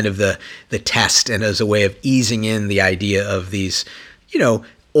Gabe was kind of the test, and as a way of easing in the idea of these,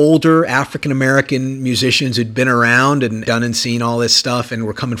 older African-American musicians who'd been around and done and seen all this stuff and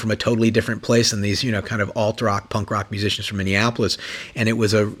were coming from a totally different place than these, kind of alt-rock, punk rock musicians from Minneapolis. And it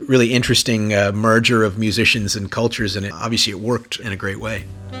was a really interesting merger of musicians and cultures, and obviously it worked in a great way.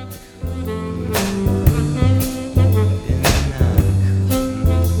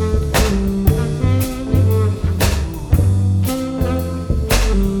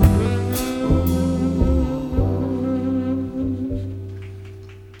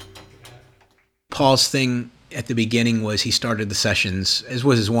 Paul's thing at the beginning was he started the sessions, as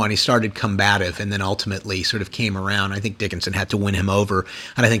was his one, he started combative and then ultimately sort of came around. I think Dickinson had to win him over,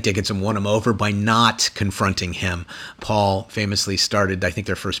 and I think Dickinson won him over by not confronting him. Paul famously started, I think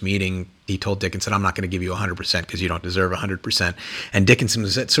their first meeting, he told Dickinson, I'm not going to give you 100% because you don't deserve 100%. And Dickinson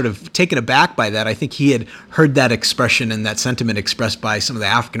was sort of taken aback by that. I think he had heard that expression and that sentiment expressed by some of the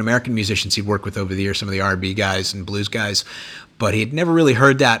African-American musicians he'd worked with over the years, some of the R&B guys and blues guys, but he had never really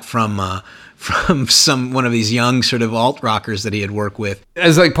heard that from one of these young sort of alt rockers that he had worked with.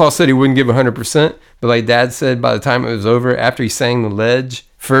 As like Paul said, he wouldn't give 100%, but like Dad said, by the time it was over, after he sang The Ledge,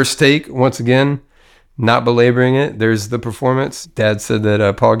 first take, once again, not belaboring it, there's the performance. Dad said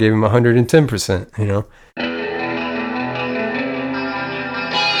that Paul gave him 110%, you know.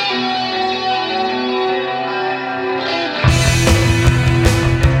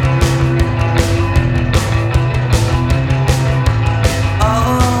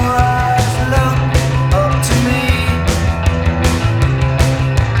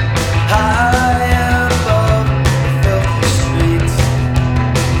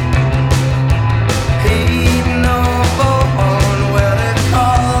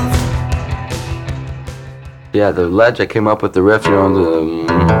 Yeah, The Ledge, I came up with the riff, you know,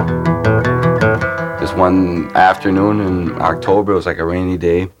 this one afternoon in October. It was like a rainy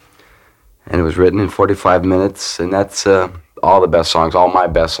day, and it was written in 45 minutes, and that's all the best songs. All my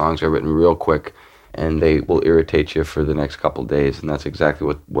best songs are written real quick, and they will irritate you for the next couple of days, and that's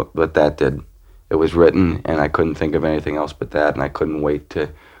exactly what that did. It was written, and I couldn't think of anything else but that, and I couldn't wait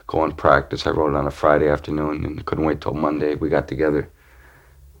to go and practice. I wrote it on a Friday afternoon, and couldn't wait till Monday we got together.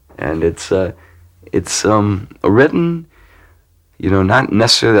 And it's written, you know, not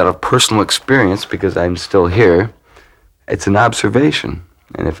necessarily out of personal experience because I'm still here. It's an observation.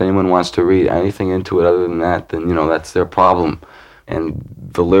 And if anyone wants to read anything into it other than that, then, you know, that's their problem. And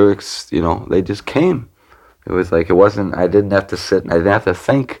the lyrics, you know, they just came. It was like, I didn't have to sit, I didn't have to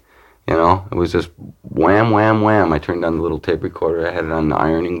think, you know. It was just wham, wham, wham. I turned on the little tape recorder. I had it on the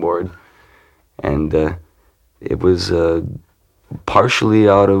ironing board. And it was partially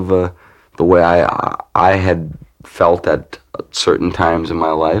out of the way I had felt at certain times in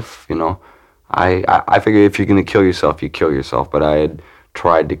my life, you know. I figure if you're going to kill yourself, you kill yourself. But I had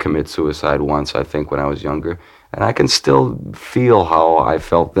tried to commit suicide once, I think, when I was younger. And I can still feel how I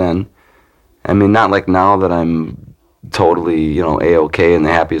felt then. I mean, not like now that I'm totally, you know, A-OK and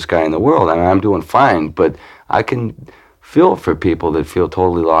the happiest guy in the world. I mean, I'm doing fine. But I can feel for people that feel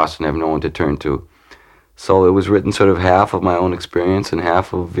totally lost and have no one to turn to. So it was written sort of half of my own experience and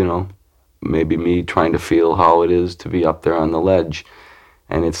half of, you know, maybe me trying to feel how it is to be up there on the ledge.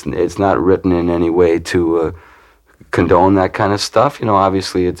 And it's not written in any way to condone that kind of stuff. You know,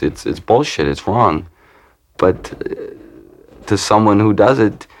 obviously it's bullshit, it's wrong. But to someone who does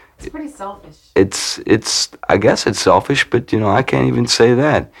it, it's pretty selfish. It's I guess it's selfish, but you know, I can't even say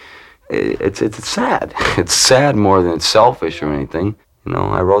that. It's sad. It's sad more than it's selfish or anything. You know,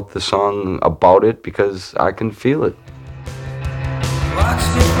 I wrote the song about it because I can feel it. Watch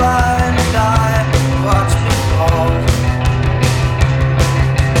me fly and die, watch me fall.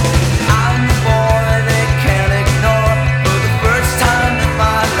 I'm the boy they can't ignore. For the first time in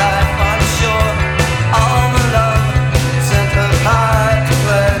my life, I'm sure all the love sent her high to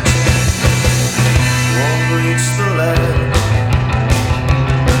pledge won't reach the ledge.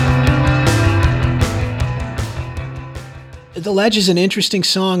 The Ledge is an interesting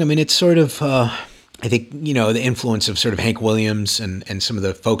song. I mean, it's sort of... I think, you know, the influence of sort of Hank Williams and some of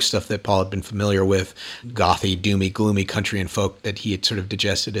the folk stuff that Paul had been familiar with, gothy, doomy, gloomy country and folk that he had sort of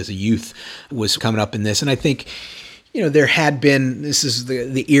digested as a youth was coming up in this. And I think, you know, there had been, this is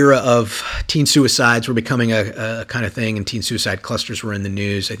the era of teen suicides were becoming a kind of thing, and teen suicide clusters were in the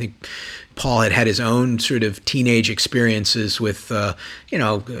news. I think Paul had his own sort of teenage experiences with, you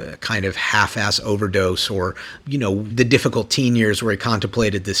know, kind of half-ass overdose or, you know, the difficult teen years where he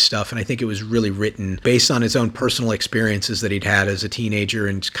contemplated this stuff. And I think it was really written based on his own personal experiences that he'd had as a teenager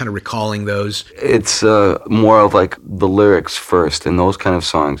and kind of recalling those. It's more of like the lyrics first, and those kind of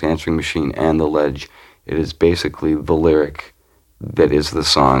songs, Answering Machine and The Ledge. It is basically the lyric that is the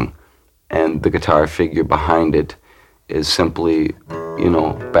song, and the guitar figure behind it is simply, you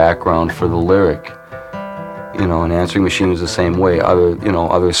know, background for the lyric. You know, an Answering Machine is the same way.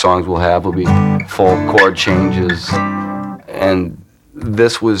 Other songs will be full chord changes, and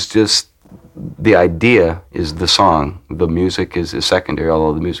this was just, the idea is the song. The music is secondary,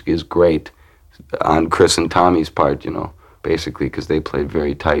 although the music is great on Chris and Tommy's part, you know, basically, because they played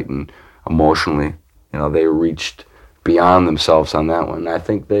very tight and emotionally. You know, they reached beyond themselves on that one. I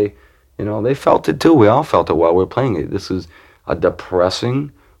think they felt it too. We all felt it while we were playing it. This is a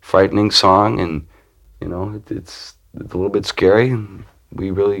depressing, frightening song, and You know, it's a little bit scary, and we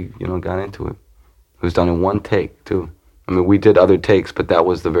really, you know, got into it. It was done in one take, too. I mean, we did other takes, but that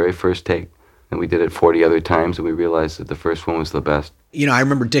was the very first take. And we did it 40 other times, and we realized that the first one was the best. You know, I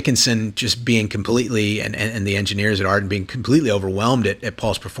remember Dickinson just being completely, and the engineers at Ardent being completely overwhelmed at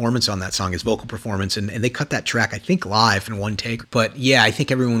Paul's performance on that song, his vocal performance, and they cut that track, I think, live in one take. But yeah, I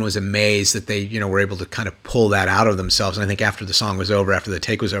think everyone was amazed that they, you know, were able to kind of pull that out of themselves. And I think after the song was over, after the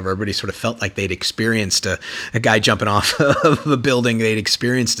take was over, everybody sort of felt like they'd experienced a guy jumping off of a building, they'd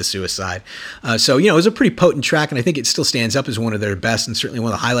experienced a suicide. So, you know, it was a pretty potent track, and I think it still stands up as one of their best and certainly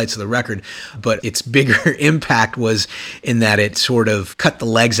one of the highlights of the record. But its bigger impact was in that it sort of cut the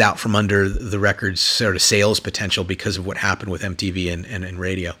legs out from under the record's sort of sales potential because of what happened with MTV and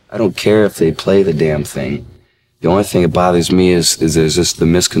radio. I don't care if they play the damn thing. The only thing that bothers me is there's just the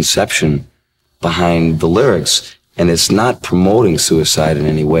misconception behind the lyrics, and it's not promoting suicide in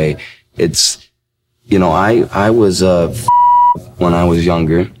any way. It's, you know, I was when I was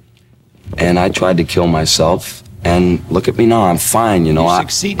younger, and I tried to kill myself, and look at me now, I'm fine, you know.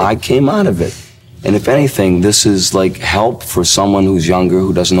 I came out of it. And if anything, this is like help for someone who's younger,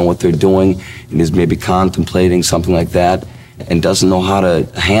 who doesn't know what they're doing, and is maybe contemplating something like that, and doesn't know how to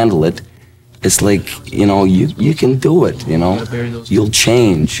handle it. It's like, you know, you can do it, you know. You'll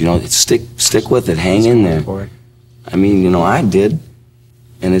change, you know. Stick with it, hang in there. I mean, you know, I did.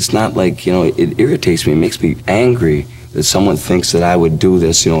 And it's not like, you know, it irritates me, it makes me angry that someone thinks that I would do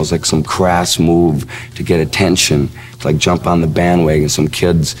this, you know, it's like some crass move to get attention, to like jump on the bandwagon. Some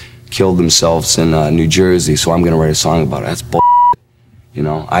kids killed themselves in New Jersey, so I'm going to write a song about it. That's bull. You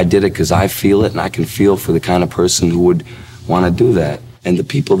know, I did it because I feel it, and I can feel for the kind of person who would want to do that. And the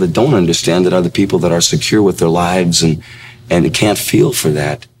people that don't understand it are the people that are secure with their lives and can't feel for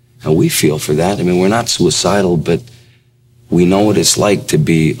that. And we feel for that. I mean, we're not suicidal, but we know what it's like to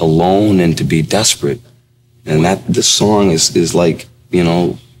be alone and to be desperate. And that this song is like, you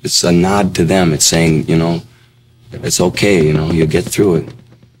know, it's a nod to them. It's saying, you know, it's okay, you know, you'll get through it.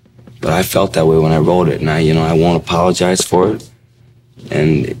 But I felt that way when I wrote it, and I won't apologize for it.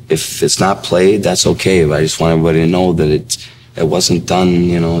 And if it's not played, that's okay. But I just want everybody to know that it wasn't done,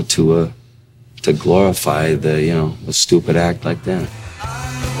 you know, to glorify the stupid act like that.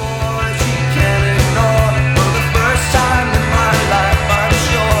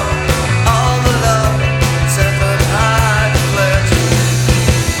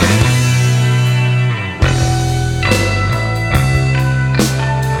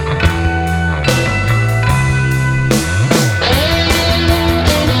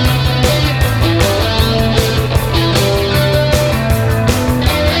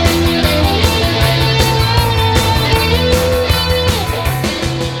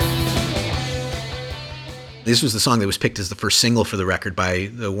 This was the song that was picked as the first single for the record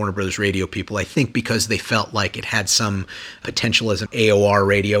by the Warner Brothers radio people, I think because they felt like it had some potential as an AOR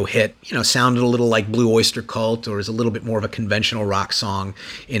radio hit. You know, sounded a little like Blue Oyster Cult, or is a little bit more of a conventional rock song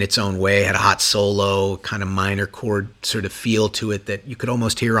in its own way. Had a hot solo, kind of minor chord sort of feel to it that you could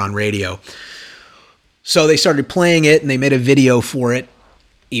almost hear on radio. So they started playing it, and they made a video for it,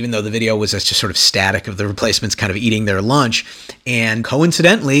 even though the video was just sort of static of the Replacements kind of eating their lunch. And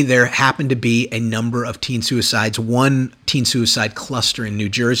coincidentally, there happened to be a number of teen suicides, one teen suicide cluster in New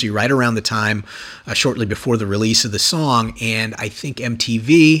Jersey right around the time, shortly before the release of the song. And I think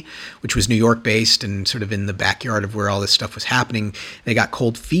MTV, which was New York based and sort of in the backyard of where all this stuff was happening, they got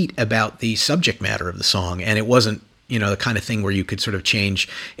cold feet about the subject matter of the song. And it wasn't, you know, the kind of thing where you could sort of change,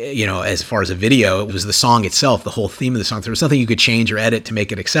 you know, as far as a video. It was the song itself, the whole theme of the song. There was nothing you could change or edit to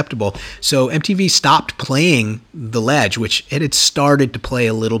make it acceptable. So MTV stopped playing The Ledge, which it had started to play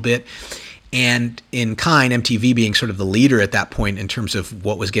a little bit. And in kind, MTV being sort of the leader at that point in terms of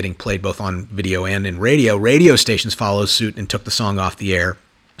what was getting played both on video and in radio stations followed suit and took the song off the air.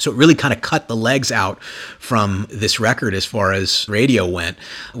 So it really kind of cut the legs out from this record as far as radio went,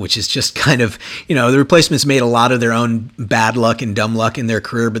 which is just kind of, you know, the Replacements made a lot of their own bad luck and dumb luck in their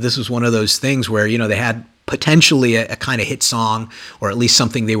career, but this was one of those things where, you know, they had potentially a kind of hit song, or at least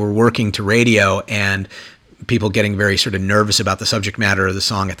something they were working to radio, and people getting very sort of nervous about the subject matter of the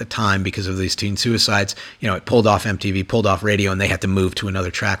song at the time because of these teen suicides. You know, it pulled off MTV, pulled off radio, and they had to move to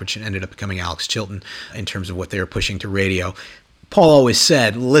another track, which ended up becoming Alex Chilton in terms of what they were pushing to radio. Paul always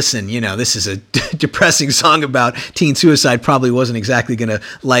said, listen, you know, this is a depressing song about teen suicide, probably wasn't exactly going to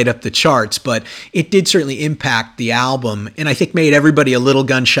light up the charts, but it did certainly impact the album, and I think made everybody a little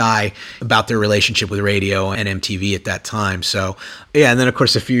gun shy about their relationship with radio and MTV at that time. So, yeah, and then, of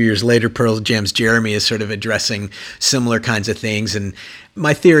course, a few years later, Pearl Jam's Jeremy is sort of addressing similar kinds of things, and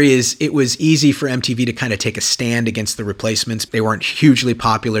My theory is it was easy for MTV to kind of take a stand against the Replacements. They weren't hugely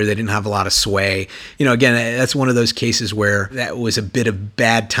popular. They didn't have a lot of sway. Again, that's one of those cases where that was a bit of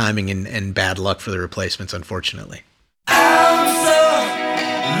bad timing and bad luck for the Replacements, unfortunately.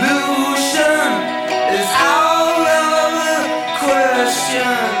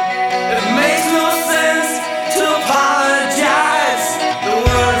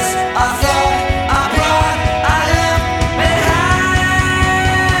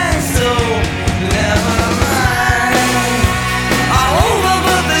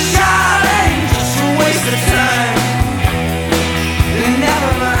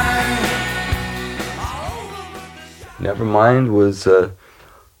 Nevermind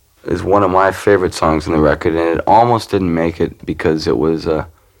is one of my favorite songs in the record, and it almost didn't make it because it was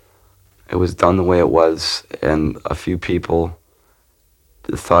done the way it was, and a few people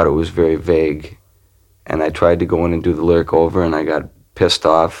thought it was very vague, and I tried to go in and do the lyric over, and I got pissed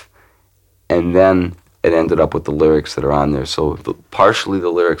off, and then it ended up with the lyrics that are on there. So partially the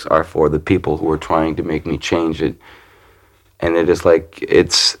lyrics are for the people who are trying to make me change it, and it is like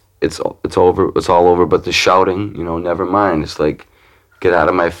it's over, it's all over, but the shouting, never mind. It's like, get out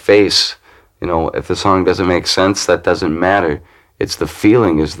of my face. If the song doesn't make sense, that doesn't matter. It's the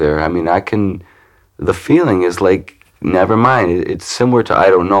feeling is there. I mean, the feeling is like, never mind. It's similar to I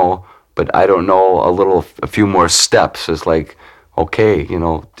Don't Know, but I don't know a few more steps. It's like, okay,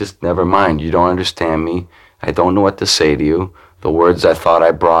 just never mind. You don't understand me. I don't know what to say to you. The words I thought I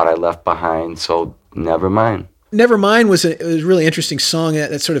brought, I left behind, so never mind. Nevermind was a really interesting song.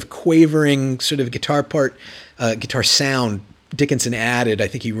 That sort of quavering sort of guitar sound Dickinson added. I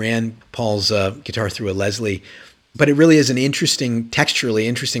think he ran Paul's guitar through a Leslie. But it really is texturally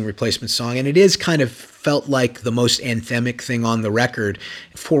interesting Replacement song. And it is kind of felt like the most anthemic thing on the record.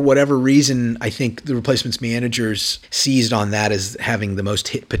 For whatever reason, I think the Replacements managers seized on that as having the most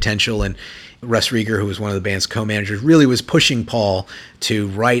hit potential. And Russ Rieger, who was one of the band's co-managers, really was pushing Paul to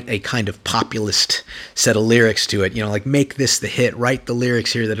write a kind of populist set of lyrics to it. Like, make this the hit, write the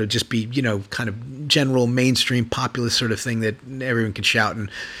lyrics here that'll just be, kind of general mainstream populist sort of thing that everyone can shout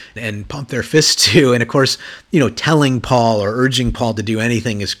and pump their fists to. And of course, telling Paul or urging Paul to do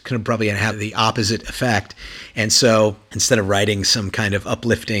anything is probably going to have the opposite effect. And so instead of writing some kind of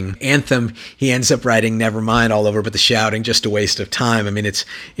uplifting anthem, he ends up writing Nevermind all over, but the shouting, just a waste of time. I mean, it's,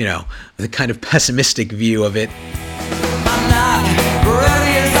 the kind of pessimistic view of it. I'm not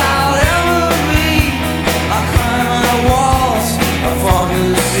ready as I'll ever be. I climb on the walls, I fall to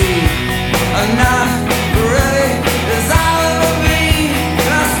the sea. I'm not ready as I'll ever be. And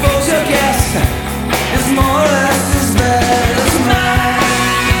I suppose your guess is more or less as bad as mine.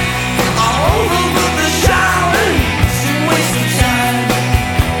 All over but the shouting, it's a waste of time.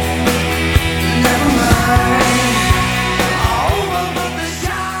 Never mind. All over but the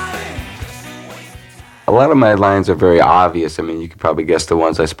shouting, it's a waste of time. A lot of my lines are very obvious. I mean, you could probably guess the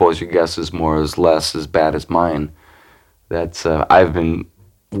ones. I suppose your guess is more or less as bad as mine. That's I've been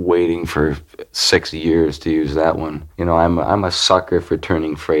waiting for 6 years to use that one. I'm a sucker for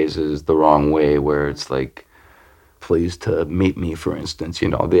turning phrases the wrong way, where it's like, please to meet me, for instance.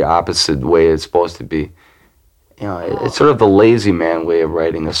 The opposite way it's supposed to be. It's sort of the lazy man way of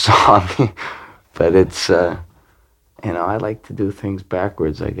writing a song, but it's I like to do things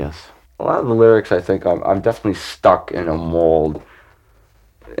backwards, I guess. A lot of the lyrics, I think I'm definitely stuck in a mold,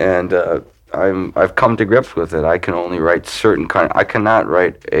 and I've come to grips with it. I can only write I cannot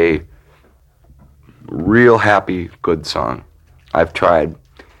write a real happy, good song. I've tried.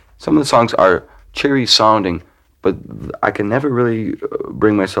 Some of the songs are cheery sounding, but I can never really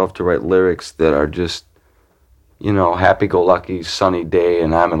bring myself to write lyrics that are just, happy-go-lucky, sunny day,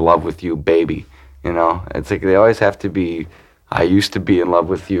 and I'm in love with you, baby. It's like they always have to be, I used to be in love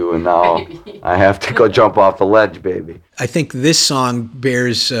with you, and now I have to go jump off the ledge, baby. I think this song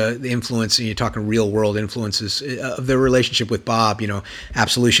bears the influence, and you're talking real-world influences, of their relationship with Bob.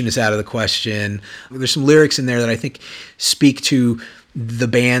 Absolution is out of the question. There's some lyrics in there that I think speak to the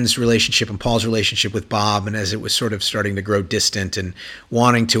band's relationship and Paul's relationship with Bob, and as it was sort of starting to grow distant and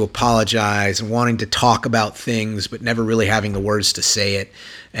wanting to apologize and wanting to talk about things, but never really having the words to say it.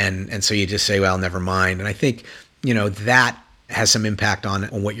 And so you just say, well, never mind. And I think, that has some impact on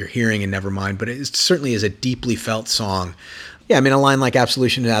what you're hearing in Nevermind, but it certainly is a deeply felt song. Yeah, I mean, a line like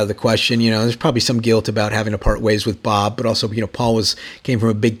absolution is out of the question. There's probably some guilt about having to part ways with Bob, but also, Paul came from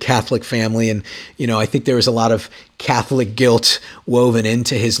a big Catholic family, and, I think there was a lot of Catholic guilt woven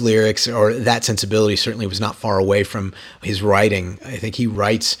into his lyrics, or that sensibility certainly was not far away from his writing. I think he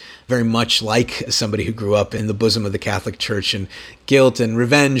writes very much like somebody who grew up in the bosom of the Catholic Church, and guilt and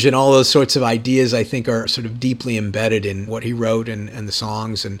revenge and all those sorts of ideas, I think, are sort of deeply embedded in what he wrote and the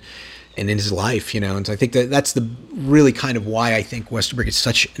songs and in his life, and so I think that's the really kind of why I think Westerberg is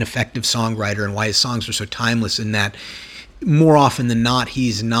such an effective songwriter, and why his songs are so timeless, in that more often than not,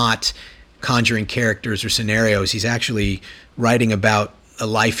 he's not conjuring characters or scenarios. He's actually writing about a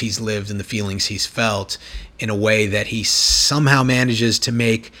life he's lived and the feelings he's felt in a way that he somehow manages to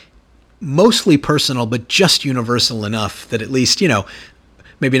make mostly personal, but just universal enough that at least,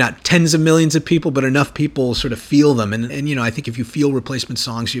 maybe not tens of millions of people, but enough people sort of feel them. And I think if you feel Replacement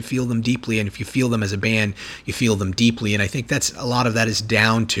songs, you feel them deeply. And if you feel them as a band, you feel them deeply. And I think a lot of that is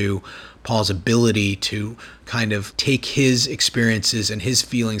down to Paul's ability to kind of take his experiences and his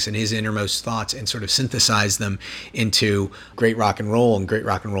feelings and his innermost thoughts and sort of synthesize them into great rock and roll and great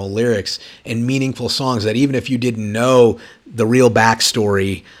rock and roll lyrics and meaningful songs that even if you didn't know the real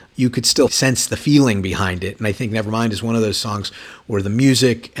backstory, you could still sense the feeling behind it. And I think Nevermind is one of those songs where the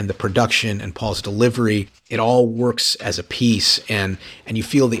music and the production and Paul's delivery, it all works as a piece, and you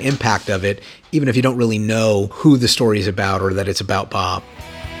feel the impact of it, even if you don't really know who the story is about or that it's about Bob.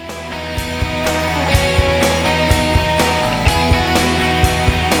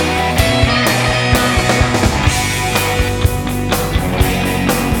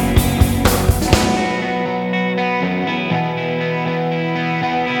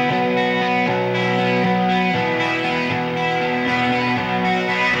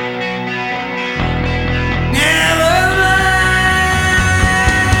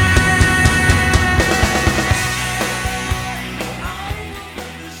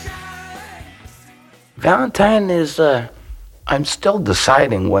 Valentine is, I'm still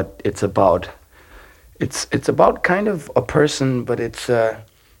deciding what it's about. It's about kind of a person, but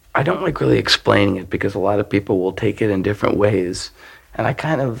I don't like really explaining it because a lot of people will take it in different ways. And I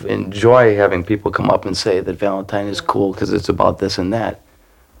kind of enjoy having people come up and say that Valentine is cool because it's about this and that.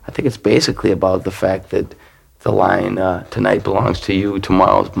 I think it's basically about the fact that the line, tonight belongs to you,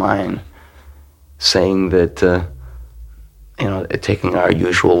 tomorrow's mine, saying that, taking our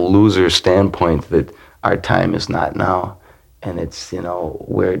usual loser standpoint that our time is not now, and it's,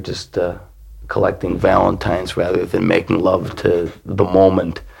 we're just collecting Valentines rather than making love to the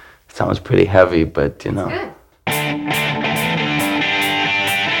moment. It sounds pretty heavy, but, Good. Well,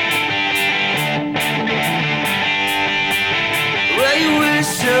 you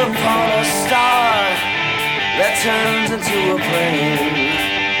wish upon a star that turns into a plane,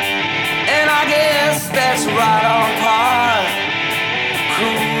 and I guess that's right on par.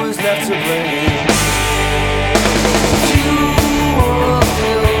 Who is left to blame?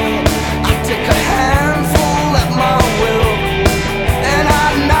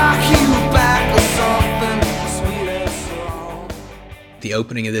 The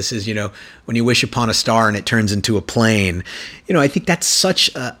opening of this is, when you wish upon a star and it turns into a plane. I think that's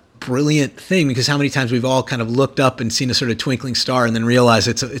such a brilliant thing, because how many times we've all kind of looked up and seen a sort of twinkling star and then realized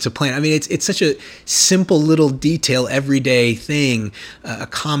it's a plane. I mean, it's such a simple little detail, everyday thing, a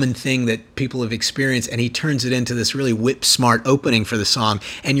common thing that people have experienced, and he turns it into this really whip smart opening for the song,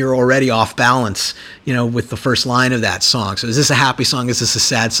 and you're already off balance, with the first line of that song. So is this a happy song? Is this a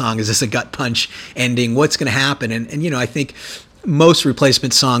sad song? Is this a gut punch ending? What's going to happen? And I think most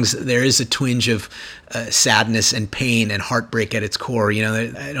Replacement songs, there is a twinge of sadness and pain and heartbreak at its core. I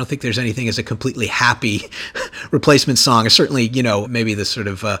don't think there's anything as a completely happy Replacement song. Certainly, maybe the sort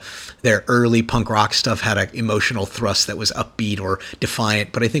of their early punk rock stuff had an emotional thrust that was upbeat or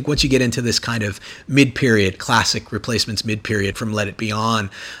defiant. But I think once you get into this kind of mid-period, classic Replacements mid-period from Let It Be On,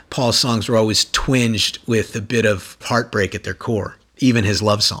 Paul's songs were always twinged with a bit of heartbreak at their core, even his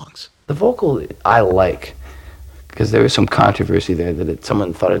love songs. The vocal I like, because there was some controversy there that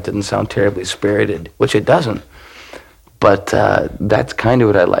someone thought it didn't sound terribly spirited, which it doesn't. But that's kind of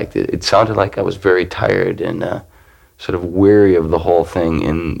what I liked. It sounded like I was very tired and sort of weary of the whole thing,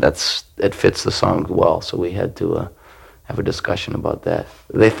 and it fits the song well. So we had to have a discussion about that.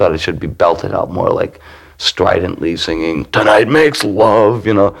 They thought it should be belted out more, like stridently singing, "Tonight makes love,"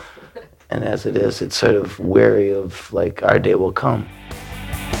 And as it is, it's sort of weary of, like, our day will come.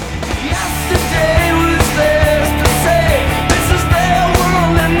 Yesterday was theirs to say, this is their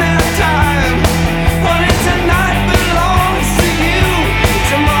world and their time. Only tonight belongs to you,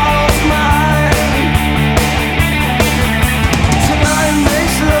 tomorrow's mine. Tonight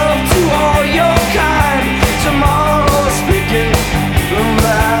makes love to all your kind, tomorrow's speaking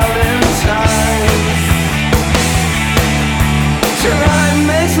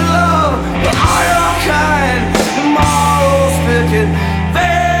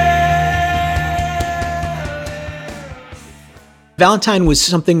Valentine was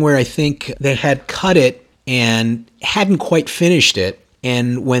something where I think they had cut it and hadn't quite finished it.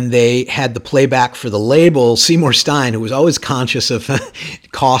 And when they had the playback for the label, Seymour Stein, who was always conscious of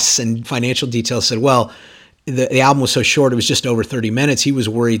costs and financial details, said, well, the album was so short, it was just over 30 minutes. He was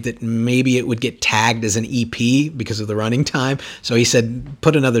worried that maybe it would get tagged as an EP because of the running time. So he said,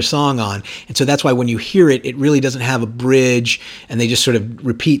 put another song on. And so that's why when you hear it, it really doesn't have a bridge, and they just sort of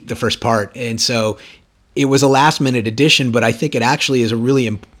repeat the first part. And so it was a last-minute addition, but I think it actually is a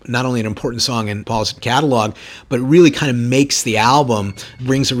really not only an important song in Paul's catalog, but it really kind of makes the album,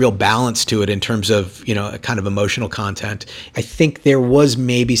 brings a real balance to it in terms of, you know, a kind of emotional content. I think there was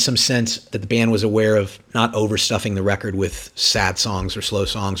maybe some sense that the band was aware of not overstuffing the record with sad songs or slow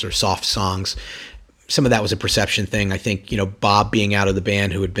songs or soft songs. Some of that was a perception thing. I think, you know, Bob being out of the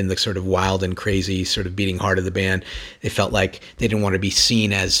band, who had been the sort of wild and crazy sort of beating heart of the band, they felt like they didn't want to be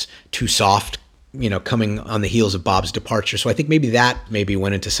seen as too soft, you know, coming on the heels of Bob's departure. So I think maybe that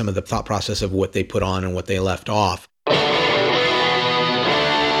went into some of the thought process of what they put on and what they left off.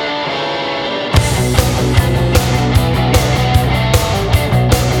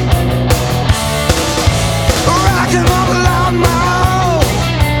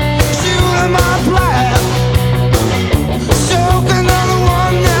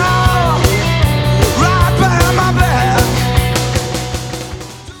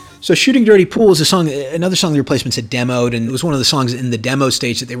 So Shooting Dirty Pool is another song the Replacements had demoed, and it was one of the songs in the demo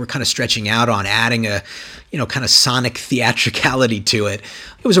stage that they were kind of stretching out on, adding a, you know, kind of sonic theatricality to it.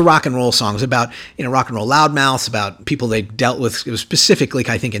 It was a rock and roll song. It was about, you know, rock and roll loudmouths, about people they dealt with. It was specifically,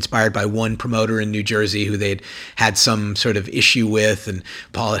 I think, inspired by one promoter in New Jersey who they'd had some sort of issue with, and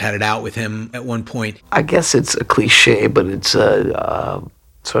Paul had it out with him at one point. I guess it's a cliche, but it's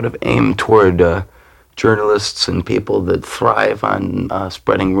sort of aimed toward journalists and people that thrive on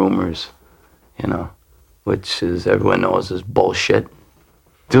spreading rumors, you know, which, as everyone knows, is bullshit.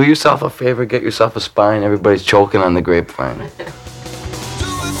 Do yourself a favor, get yourself a spine. Everybody's choking on the grapevine.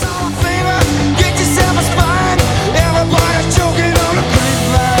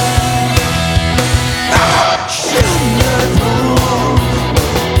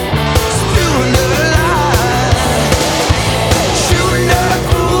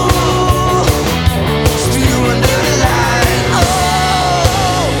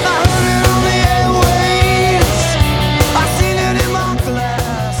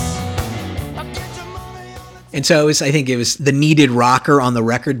 And so I think it was the needed rocker on the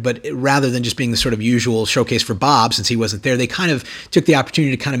record, but rather than just being the sort of usual showcase for Bob, since he wasn't there, they kind of took the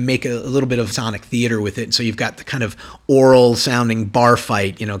opportunity to kind of make a little bit of sonic theater with it. And so you've got the kind of oral sounding bar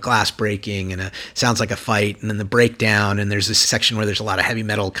fight, you know, glass breaking, and sounds like a fight, and then the breakdown, and there's this section where there's a lot of heavy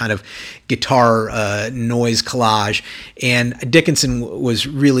metal kind of guitar noise collage. And Dickinson was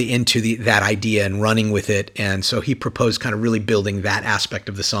really into that idea and running with it. And so he proposed kind of really building that aspect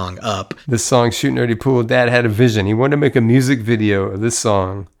of the song up. This song, Shooting Dirty Pool, Dad had a vision. He wanted to make a music video of this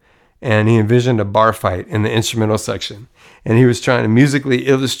song, and he envisioned a bar fight in the instrumental section, and he was trying to musically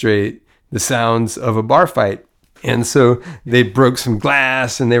illustrate the sounds of a bar fight. And so they broke some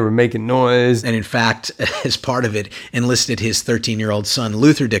glass and they were making noise. And in fact, as part of it, enlisted his 13-year-old son,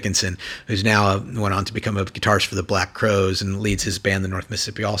 Luther Dickinson, who's now went on to become a guitarist for the Black Crowes and leads his band, the North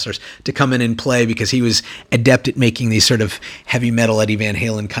Mississippi All-Stars, to come in and play because he was adept at making these sort of heavy metal Eddie Van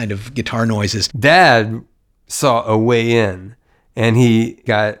Halen kind of guitar noises. Dad saw a way in, and he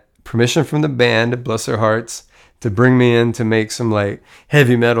got permission from the band, bless their hearts, to bring me in to make some like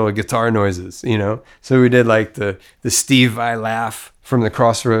heavy metal guitar noises, you know? So we did like the Steve Vai laugh from the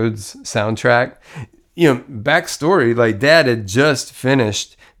Crossroads soundtrack. You know, backstory, like Dad had just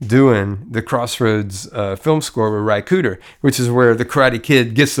finished doing the Crossroads film score with Ry Cooder, which is where the Karate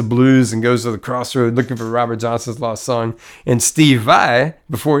Kid gets the blues and goes to the crossroad looking for Robert Johnson's lost song. And Steve Vai,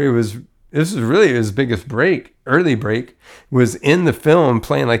 this was really his biggest early break, was in the film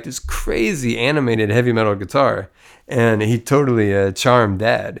playing like this crazy animated heavy metal guitar. And he totally charmed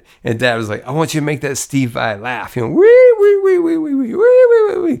Dad. And Dad was like, I want you to make that Steve Vai laugh. You know, wee, wee, wee, wee, wee, wee, wee,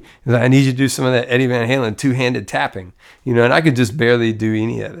 wee, wee. He's like, I need you to do some of that Eddie Van Halen two-handed tapping. You know, and I could just barely do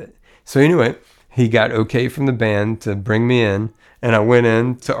any of it. So anyway, he got okay from the band to bring me in. And I went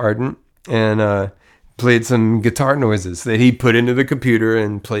in to Ardent and played some guitar noises that he put into the computer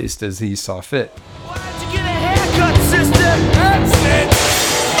and placed as he saw fit. Why'd you get a haircut, sister? That's it.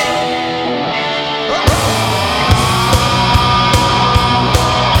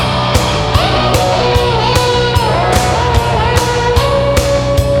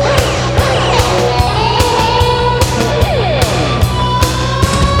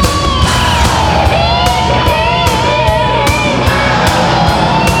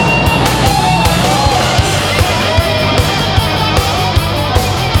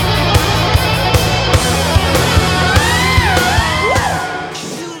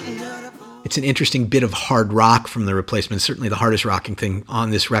 It's an interesting bit of hard rock from the Replacements, certainly the hardest rocking thing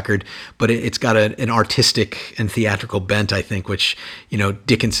on this record, but it's got an artistic and theatrical bent, I think, which,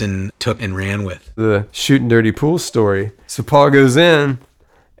 Dickinson took and ran with. The Shooting Dirty Pool story. So Paul goes in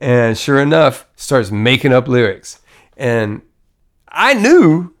and sure enough starts making up lyrics. And I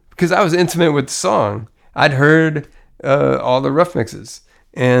knew, because I was intimate with the song, I'd heard all the rough mixes.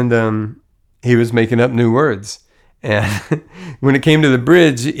 And he was making up new words. And when it came to the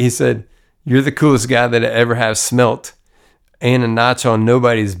bridge, he said, "You're the coolest guy that I ever have smelt. Ain't a notch on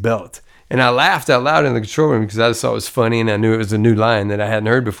nobody's belt." And I laughed out loud in the control room because I just thought it was funny and I knew it was a new line that I hadn't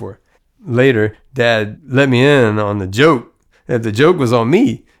heard before. Later, Dad let me in on the joke. That the joke was on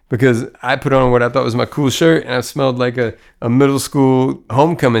me because I put on what I thought was my cool shirt and I smelled like a middle school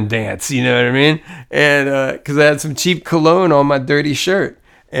homecoming dance, you know what I mean? And because I had some cheap cologne on my dirty shirt.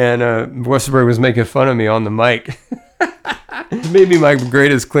 And Westerberg was making fun of me on the mic. Maybe my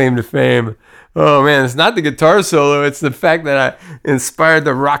greatest claim to fame. Oh man, it's not the guitar solo. It's the fact that I inspired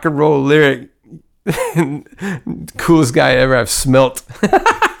the rock and roll lyric. Coolest guy I ever have smelt.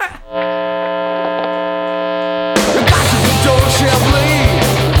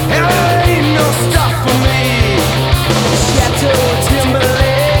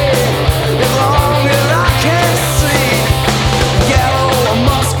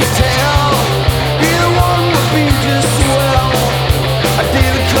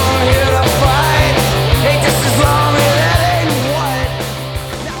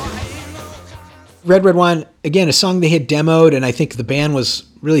 Red Red Wine, again, a song they had demoed, and I think the band was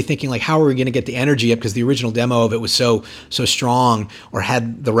really thinking, like, how are we going to get the energy up? Because the original demo of it was so strong, or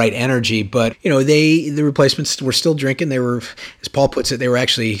had the right energy. But, the Replacements were still drinking. They were, as Paul puts it, there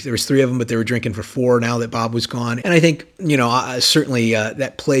was 3 of them, but they were drinking for 4 now that Bob was gone. And I think, certainly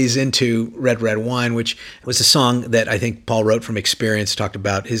that plays into Red Red Wine, which was a song that I think Paul wrote from experience, talked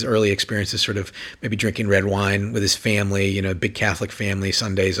about his early experiences, sort of maybe drinking red wine with his family, big Catholic family.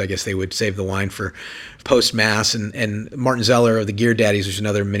 Sundays, I guess they would save the wine for post-Mass. And Martin Zeller of the Gear Daddies, which is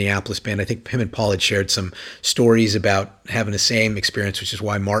another Minneapolis band, I think him and Paul had shared some stories about having the same experience, which is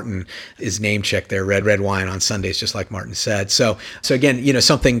why Martin is name-checked there, Red Red Wine on Sundays, just like Martin said. So again,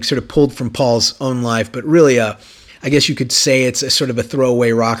 something sort of pulled from Paul's own life, but really I guess you could say it's a sort of a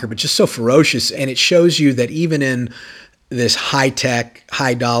throwaway rocker, but just so ferocious. And it shows you that even in this high-tech,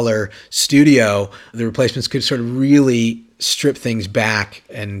 high-dollar studio, the Replacements could sort of really strip things back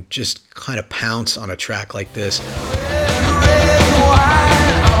and just kind of pounce on a track like this.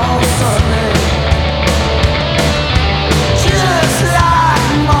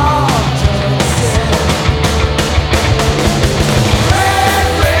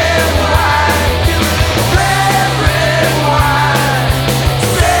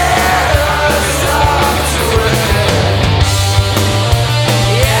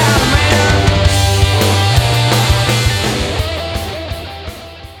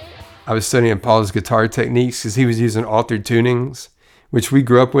 I was studying Paul's guitar techniques because he was using altered tunings, which we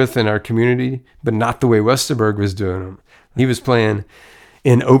grew up with in our community, but not the way Westerberg was doing them. He was playing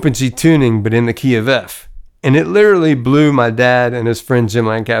in open G tuning, but in the key of F. And it literally blew my dad and his friend Jim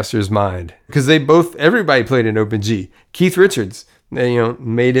Lancaster's mind because everybody played in open G. Keith Richards,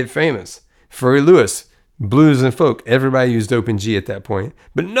 made it famous. Furry Lewis, blues and folk, everybody used open G at that point.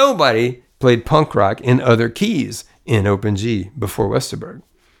 But nobody played punk rock in other keys in open G before Westerberg.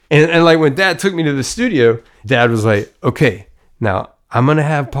 And like when Dad took me to the studio, Dad was like, "Okay, now I'm going to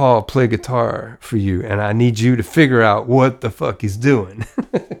have Paul play guitar for you, and I need you to figure out what the fuck he's doing."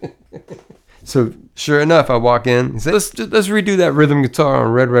 So sure enough, I walk in. He said, let's redo that rhythm guitar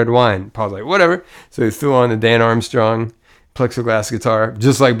on Red Red Wine. Paul's like, "Whatever." So he threw on the Dan Armstrong plexiglass guitar,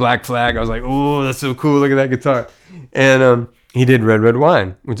 just like Black Flag. I was like, "Oh, that's so cool. Look at that guitar." And he did Red Red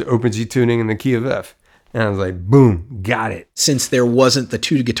Wine, which is open G tuning in the key of F. And I was like, boom, got it. Since there wasn't the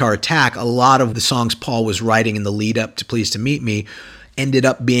 2-guitar attack, a lot of the songs Paul was writing in the lead up to Pleased to Meet Me ended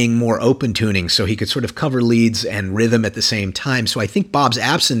up being more open tuning, so he could sort of cover leads and rhythm at the same time. So I think Bob's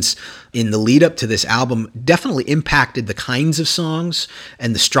absence in the lead up to this album definitely impacted the kinds of songs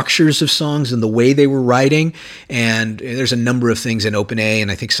and the structures of songs and the way they were writing. And there's a number of things in open A and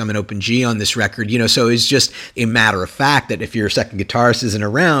I think some in open G on this record, so it's just a matter of fact that if your second guitarist isn't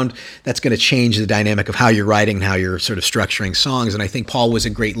around, that's going to change the dynamic of how you're writing and how you're sort of structuring songs. And I think Paul was a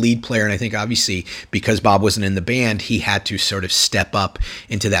great lead player, and I think obviously because Bob wasn't in the band, he had to sort of step up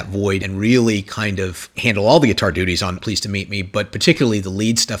into that void and really kind of handle all the guitar duties on Pleased to Meet Me, but particularly the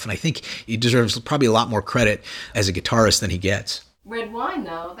lead stuff. And I think he deserves probably a lot more credit as a guitarist than he gets. Red Wine,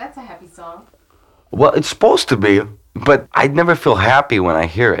 though, that's a happy song. Well, it's supposed to be, but I never feel happy when I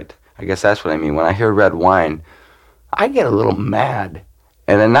hear it. I guess that's what I mean. When I hear Red Wine, I get a little mad.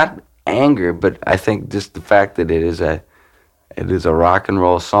 And I'm not anger, but I think just the fact that it is a rock and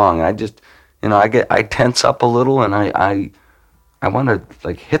roll song. I just, I tense up a little, and I want to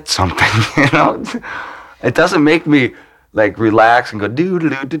like hit something. It doesn't make me like relax and go do do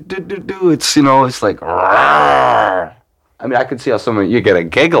do do do do. It's it's like. Rawr. I mean, I could see how you get a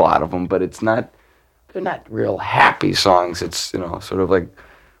giggle out of them, but they're not real happy songs. It's sort of like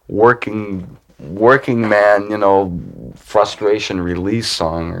working man, frustration release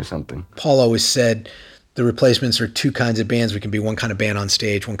song or something. Paul always said the Replacements are two kinds of bands. We can be one kind of band on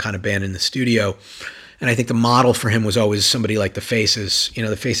stage, one kind of band in the studio. And I think the model for him was always somebody like the Faces.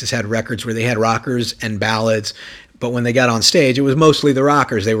 The Faces had records where they had rockers and ballads, but when they got on stage, it was mostly the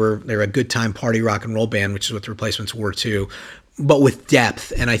rockers. They were a good time party rock and roll band, which is what the Replacements were too, but with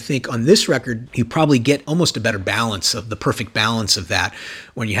depth. And I think on this record, you probably get almost a better balance of the perfect balance of that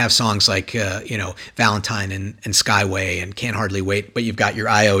when you have songs like, Valentine and Skyway and Can't Hardly Wait, but you've got your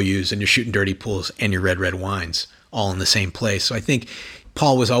IOUs and your Shooting Dirty Pools and your Red Red Wines all in the same place. So I think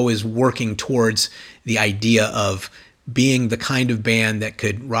Paul was always working towards the idea of being the kind of band that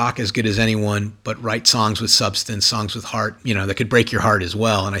could rock as good as anyone, but write songs with substance, songs with heart, that could break your heart as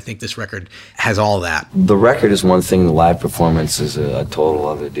well. And I think this record has all that. The record is one thing, the live performance is a total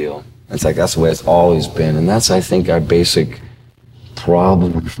other deal. It's like, that's the way it's always been. And that's, I think, our basic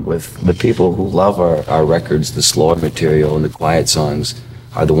problem with the people who love our records. The slower material and the quiet songs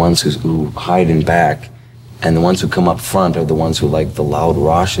are the ones who hide in back. And the ones who come up front are the ones who like the loud,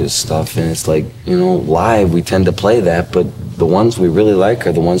 raucous stuff. And it's like, live, we tend to play that, but the ones we really like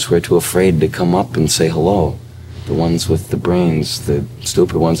are the ones who are too afraid to come up and say hello. The ones with the brains, the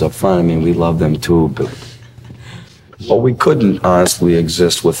stupid ones up front, I mean, we love them too, but we couldn't honestly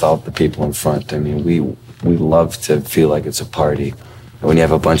exist without the people in front. I mean, we love to feel like it's a party. And when you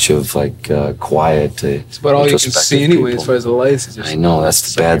have a bunch of quiet, it's about all you can see anyway, people, as far as the lights. I know,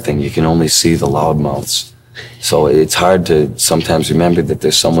 that's the bad thing. You can only see the loudmouths. So it's hard to sometimes remember that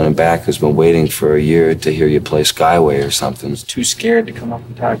there's someone in back who's been waiting for a year to hear you play Skyway or something. Too scared to come up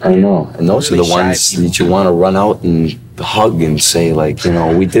and talk to you. I know. And those really are the ones that you want to run out and hug and say, like,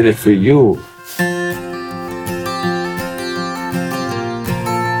 we did it for you.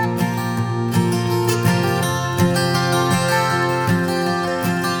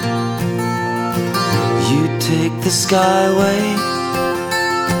 You take the Skyway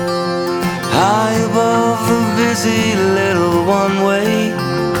high above the busy little one-way.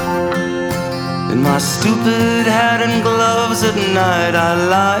 In my stupid hat and gloves at night I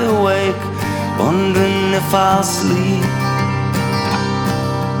lie awake, wondering if I'll sleep,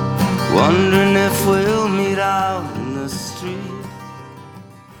 wondering if we'll meet out in the street.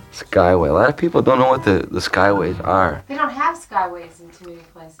 Skyway. A lot of people don't know what the Skyways are. They don't have skyways in too many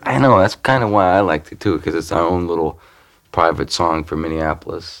places. I know, that's kind of why I liked it too, because it's our own little private song for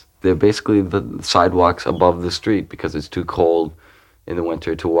Minneapolis. They're basically the sidewalks above the street because it's too cold in the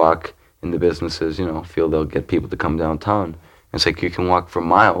winter to walk in the businesses, feel they'll get people to come downtown. It's like you can walk for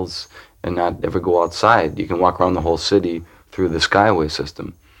miles and not ever go outside. You can walk around the whole city through the Skyway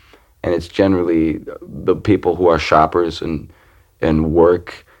system. And it's generally the people who are shoppers and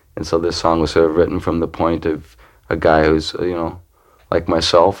work. And so this song was sort of written from the point of a guy who's, like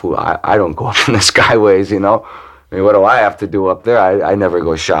myself, who I don't go up in the Skyways, I mean, what do I have to do up there? I never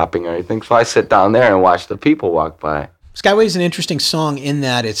go shopping or anything, so I sit down there and watch the people walk by. Skyway is an interesting song in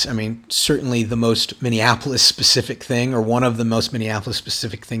that it's, certainly the most Minneapolis-specific thing, or one of the most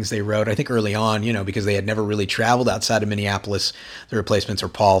Minneapolis-specific things they wrote. I think early on, because they had never really traveled outside of Minneapolis. The Replacements, or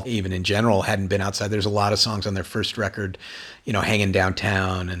Paul, even in general, hadn't been outside. There's a lot of songs on their first record, Hanging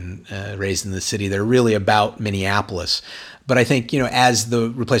Downtown and Raised in the City. They're really about Minneapolis. But I think, as the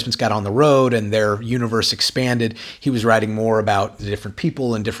Replacements got on the road and their universe expanded, he was writing more about the different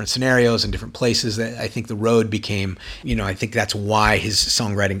people and different scenarios and different places. I think the road became, I think that's why his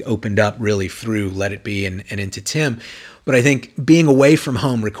songwriting opened up really through Let It Be and into Tim. But I think being away from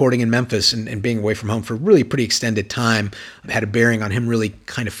home, recording in Memphis and being away from home for really pretty extended time had a bearing on him really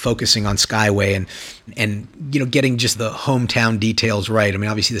kind of focusing on Skyway and getting just the hometown details right.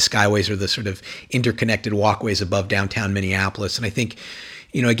 Obviously the Skyways are the sort of interconnected walkways above downtown Minneapolis. And I think,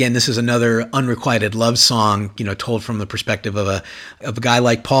 again, this is another unrequited love song, told from the perspective of a guy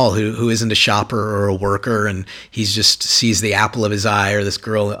like Paul who isn't a shopper or a worker, and he's just sees the apple of his eye, or this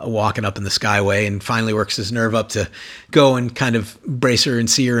girl walking up in the Skyway, and finally works his nerve up to go and kind of brace her and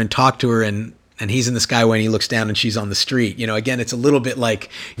see her and talk to her, and he's in the Skyway and he looks down and she's on the street. Again, it's a little bit like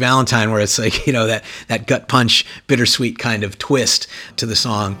Valentine, where it's like, that gut punch, bittersweet kind of twist to the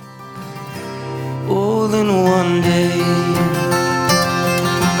song. All in one day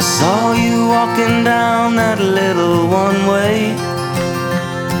I saw you walking down that little one-way.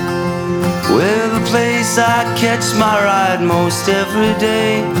 We're the place I catch my ride most every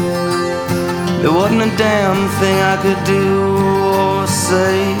day. There wasn't a damn thing I could do or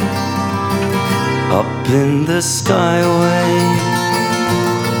say. Up in the skyway,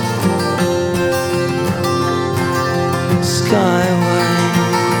 skyway,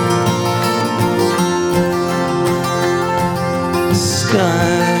 skyway.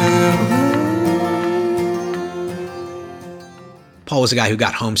 Paul was a guy who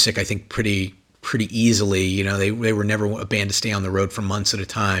got homesick, I think, pretty easily. You know, they were never a band to stay on the road for months at a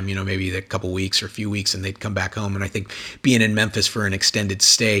time, you know, maybe a couple weeks or a few weeks, and they'd come back home. And I think being in Memphis for an extended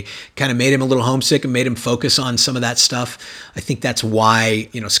stay kind of made him a little homesick and made him focus on some of that stuff. I think that's why,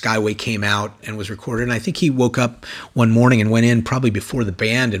 you know, Skyway came out and was recorded. And I think he woke up one morning and went in probably before the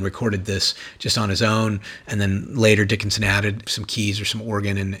band and recorded this just on his own. And then later Dickinson added some keys or some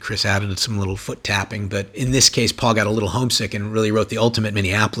organ, and Chris added some little foot tapping. But in this case, Paul got a little homesick and really wrote the ultimate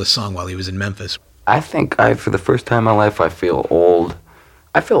Minneapolis song while he was in Memphis. I think for the first time in my life, I feel old.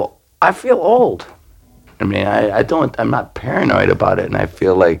 I feel old. I mean, I'm not paranoid about it, and I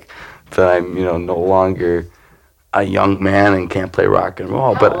feel like that I'm, you know, no longer a young man and can't play rock and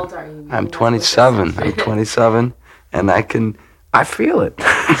roll. How old are you? I'm 27. I'm 27, and I feel it.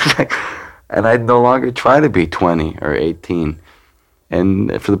 And I no longer try to be 20 or 18.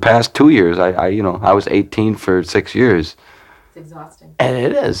 And for the past 2 years, I was 18 for 6 years. It's exhausting. And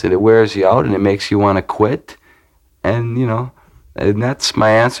it is. And it wears you out, and it makes you want to quit. And, you know, and that's my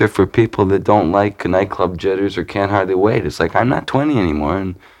answer for people that don't like nightclub jitters or can't hardly wait. It's like, I'm not 20 anymore,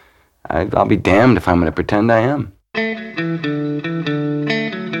 and I'll be damned if I'm going to pretend I am.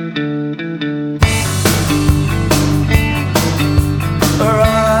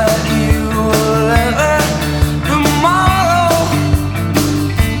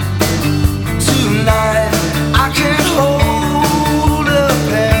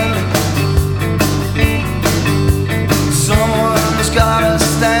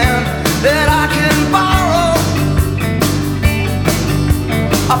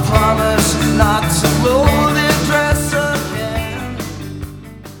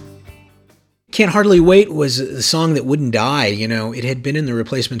 Can't Hardly Wait was the song that wouldn't die. You know, it had been in the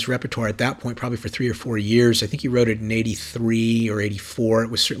Replacements repertoire at that point probably for 3 or 4 years. I think he wrote it in 83 or 84. It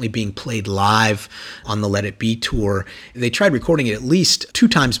was certainly being played live on the Let It Be tour. They tried recording it at least 2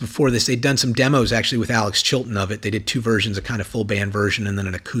 times before this. They'd done some demos actually with Alex Chilton of it. They did 2 versions, a kind of full band version and then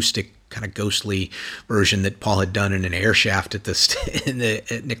an acoustic kind of ghostly version that Paul had done in an air shaft at at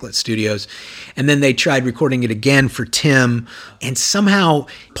Ardent Studios. And then they tried recording it again for Tim, and somehow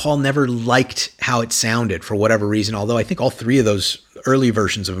Paul never liked how it sounded for whatever reason, although I think all 3 of those early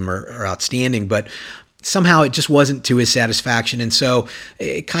versions of them are outstanding, but somehow it just wasn't to his satisfaction. And so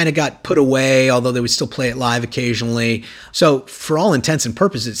it kind of got put away, although they would still play it live occasionally. So for all intents and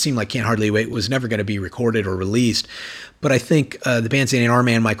purposes, it seemed like Can't Hardly Wait was never going to be recorded or released. But I think the band's A&R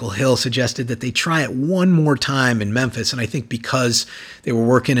man, Michael Hill, suggested that they try it one more time in Memphis. And I think because they were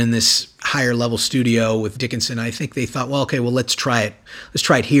working in this higher level studio with Dickinson, I think they thought, well, okay, well, let's try it. Let's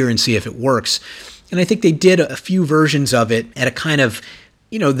try it here and see if it works. And I think they did a few versions of it at a kind of,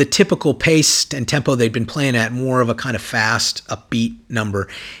 you know, the typical pace and tempo they'd been playing at, more of a kind of fast, upbeat number.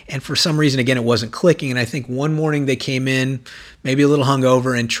 And for some reason, again, it wasn't clicking. And I think one morning they came in, maybe a little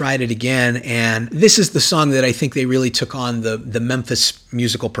hungover, and tried it again. And this is the song that I think they really took on the Memphis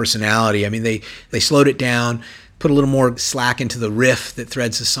musical personality. I mean, they slowed it down, put a little more slack into the riff that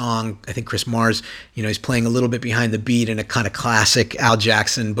threads the song. I think Chris Mars, you know, he's playing a little bit behind the beat in a kind of classic Al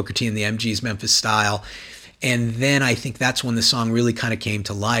Jackson, Booker T and the MGs Memphis style. And then I think that's when the song really kind of came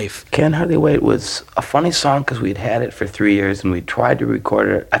to life. Can't Hardly Wait was a funny song because we'd had it for 3 years and we tried to record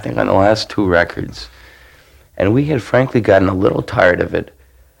it, I think, on the last 2 records. And we had frankly gotten a little tired of it.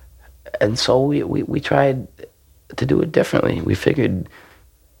 And so we tried to do it differently. We figured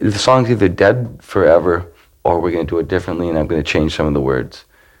the song's either dead forever or we're going to do it differently and I'm going to change some of the words.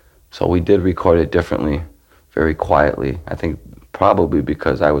 So we did record it differently, very quietly. I think probably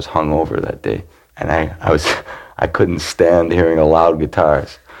because I was hungover that day. And I couldn't stand hearing a loud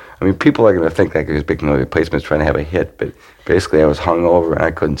guitars. I mean, people are going to think like I was picking up Replacements trying to have a hit, but basically I was hungover and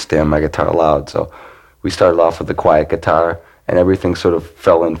I couldn't stand my guitar loud. So we started off with the quiet guitar, and everything sort of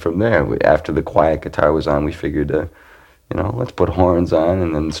fell in from there. After the quiet guitar was on, we figured, let's put horns on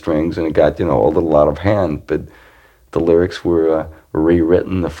and then strings, and it got, a little out of hand. But the lyrics were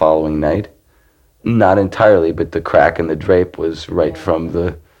rewritten the following night. Not entirely, but the crack in the drape was right from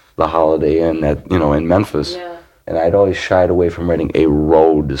the Holiday Inn in Memphis. Yeah. And I'd always shied away from writing a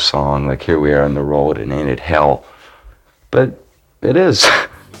road song, like here we are on the road and ain't it hell. But it is.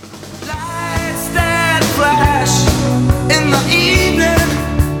 Lights that flash in the evening,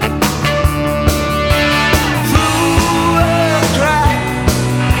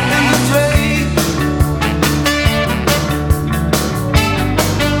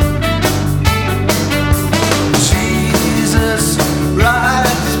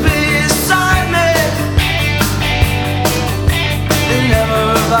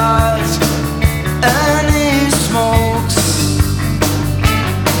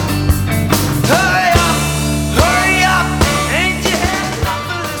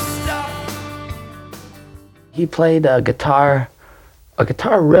 he played a guitar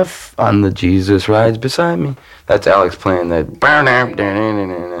riff on the Jesus Rides Beside Me. That's Alex playing that.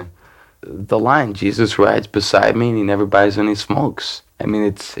 The line, Jesus rides beside me and he never buys any smokes. I mean,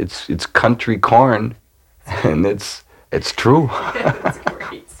 it's country corn, and it's true. That's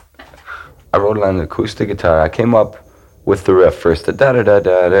great. I wrote it on an acoustic guitar. I came up with the riff first, the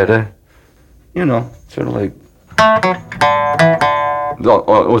da-da-da-da-da-da. You know, sort of like... No,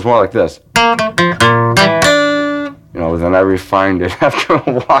 it was more like this. You know, then I refined it after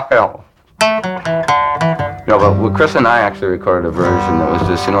a while. You know, but Chris and I actually recorded a version that was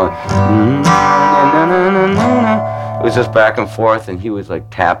just, you know, it was just back and forth, and he was like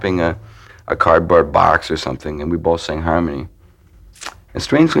tapping a cardboard box or something, and we both sang harmony. And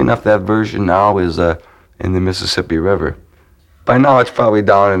strangely enough, that version now is in the Mississippi River. By now, it's probably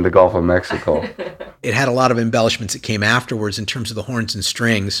down in the Gulf of Mexico. It had a lot of embellishments that came afterwards in terms of the horns and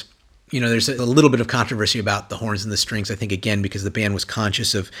strings. You know, there's a little bit of controversy about the horns and the strings, I think, again, because the band was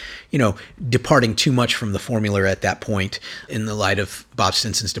conscious of, you know, departing too much from the formula at that point in the light of Bob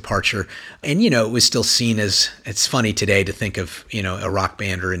Stinson's departure. And, you know, it was still seen as, it's funny today to think of, you know, a rock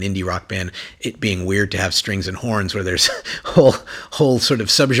band or an indie rock band, it being weird to have strings and horns, where there's whole sort of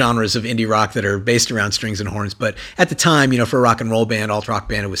subgenres of indie rock that are based around strings and horns. But at the time, you know, for a rock and roll band, alt rock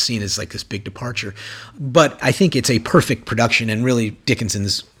band, it was seen as like this big departure. But I think it's a perfect production, and really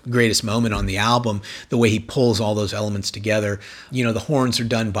Dickinson's greatest moment on the album, the way he pulls all those elements together. You know, the horns are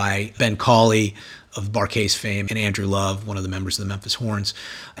done by Ben Cauley of Bar-Kays fame, and Andrew Love, one of the members of the Memphis Horns.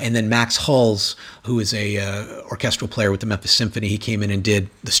 And then Max Hulls, who is a orchestral player with the Memphis Symphony, he came in and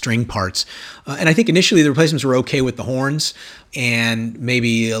did the string parts. And I think initially the Replacements were okay with the horns and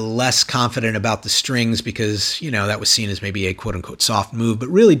maybe less confident about the strings because, you know, that was seen as maybe a quote-unquote soft move. But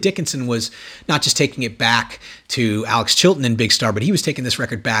really Dickinson was not just taking it back to Alex Chilton and Big Star, but he was taking this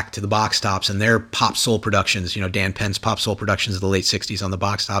record back to the Box Tops and their pop soul productions, you know, Dan Penn's pop soul productions of the late 60s on the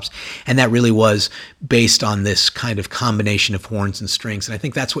Box Tops. And that really was based on this kind of combination of horns and strings. And I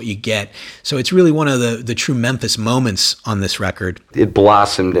think that's what you get. So it's really one of the true Memphis moments on this record. It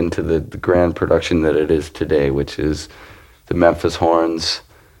blossomed into the grand production that it is today, which is the Memphis horns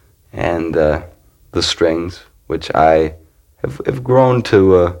and the strings, which I have grown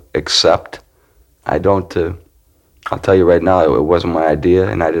to accept. I don't, I'll tell you right now, it wasn't my idea,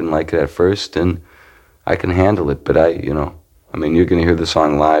 and I didn't like it at first, and I can handle it, but you're going to hear the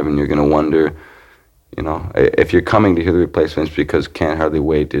song live, and you're going to wonder, you know, if you're coming to hear the Replacements because Can't Hardly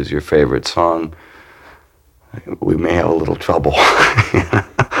Wait is your favorite song, we may have a little trouble.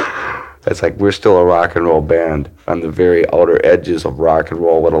 It's like we're still a rock and roll band on the very outer edges of rock and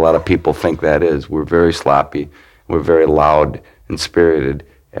roll, what a lot of people think that is. We're very sloppy, we're very loud and spirited,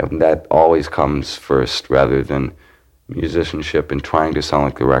 and that always comes first rather than musicianship and trying to sound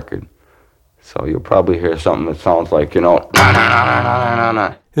like the record. So you'll probably hear something that sounds like, you know, na na na na na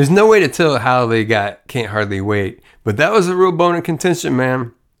na. There's no way to tell how they got Can't Hardly Wait, but that was a real bone of contention,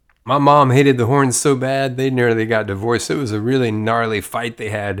 man. My mom hated the horns so bad, they nearly got divorced. It was a really gnarly fight they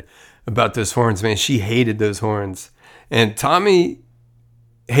had about those horns, man. She hated those horns. And Tommy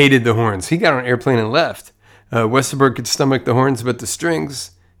hated the horns. He got on an airplane and left. Westerberg could stomach the horns, but the strings,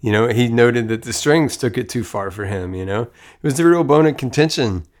 you know, he noted that the strings took it too far for him, you know. It was a real bone of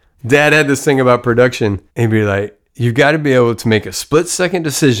contention. Dad had this thing about production. He'd be like, you've got to be able to make a split-second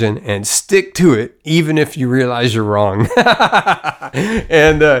decision and stick to it, even if you realize you're wrong.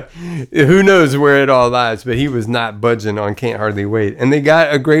 And who knows where it all lies, but he was not budging on Can't Hardly Wait. And they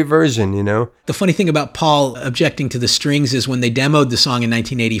got a great version, you know. The funny thing about Paul objecting to the strings is when they demoed the song in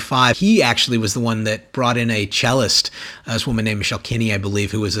 1985, he actually was the one that brought in a cellist, this woman named Michelle Kinney, I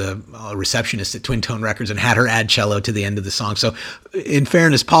believe, who was a receptionist at Twin Tone Records, and had her add cello to the end of the song. So in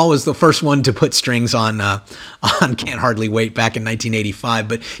fairness, Paul was the first one to put strings on Can't Hardly Wait back in 1985,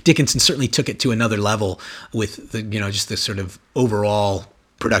 but Dickinson certainly took it to another level with the, you know, just this sort of overall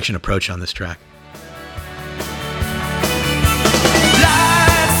production approach on this track.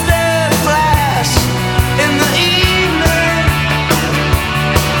 Lights that flash in the evening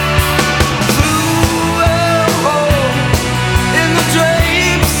through a hole in the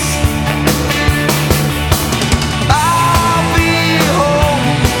drapes. I'll be home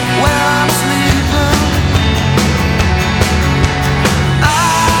when I'm sleeping.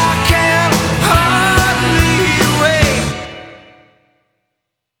 I can't hardly wait.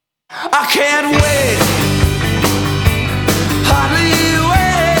 I can't wait.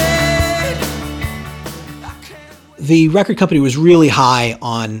 The record company was really high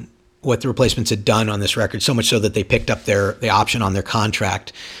on what the Replacements had done on this record, so much so that they picked up the option on their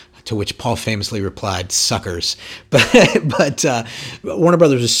contract to which Paul famously replied, "Suckers." But Warner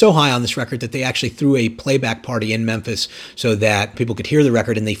Brothers was so high on this record that they actually threw a playback party in Memphis so that people could hear the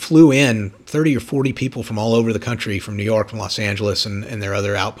record, and they flew in 30 or 40 people from all over the country, from New York, from Los Angeles, and their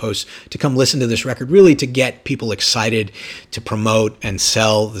other outposts, to come listen to this record, really to get people excited to promote and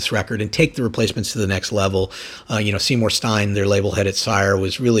sell this record and take the Replacements to the next level. Seymour Stein, their label head at Sire,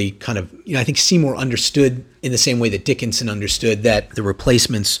 was really kind of, I think Seymour understood in the same way that Dickinson understood that the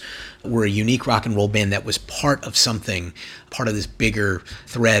Replacements were a unique rock and roll band that was part of something, part of this bigger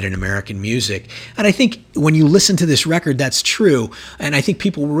thread in American music. And I think when you listen to this record, that's true. And I think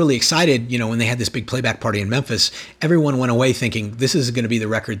people were really excited, when they had this big playback party in Memphis. Everyone went away thinking this is going to be the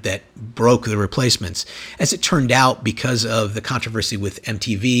record that broke the Replacements. As it turned out, because of the controversy with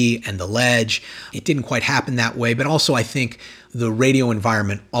MTV and The Ledge, it didn't quite happen that way. But also, I think the radio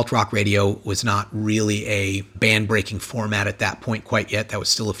environment, alt-rock radio, was not really a band-breaking format at that point quite yet. That was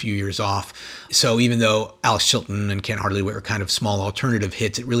still a few years off. So even though Alex Chilton and Can't Hardly Wait were kind of small alternative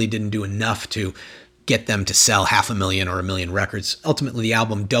hits, it really didn't do enough to get them to sell 500,000 or 1 million records. Ultimately, the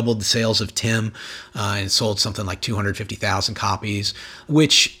album doubled the sales of Tim and sold something like 250,000 copies,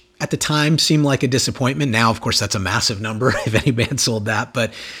 which at the time seemed like a disappointment. Now, of course, that's a massive number if any band sold that.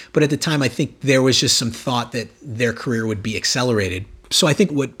 But at the time, I think there was just some thought that their career would be accelerated. So I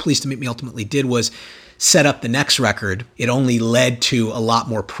think what Pleased to Meet Me ultimately did was set up the next record. It only led to a lot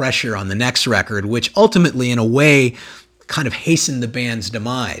more pressure on the next record, which ultimately, in a way, kind of hastened the band's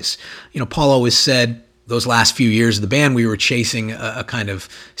demise. Paul always said, those last few years of the band, we were chasing a kind of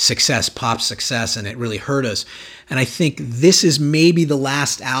success, pop success, and it really hurt us. And I think this is maybe the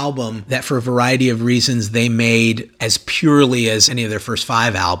last album that, for a variety of reasons, they made as purely as any of their first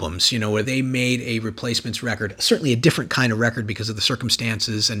 5 albums, where they made a Replacements record, certainly a different kind of record because of the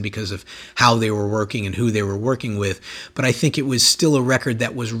circumstances and because of how they were working and who they were working with. But I think it was still a record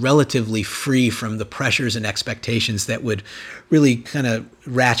that was relatively free from the pressures and expectations that would really kind of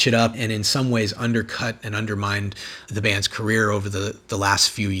ratchet up and in some ways undercut and undermined the band's career over the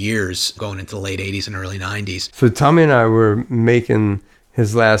last few years, going into the late 80s and early 90s. So Tommy and I were making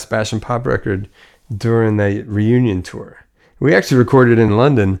his last Bash and Pop record during the reunion tour. We actually recorded in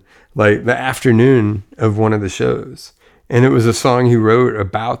London, like the afternoon of one of the shows. And it was a song he wrote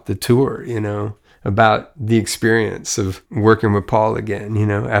about the tour, about the experience of working with Paul again,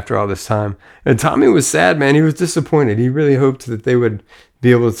 after all this time. And Tommy was sad, man. He was disappointed. He really hoped that they would be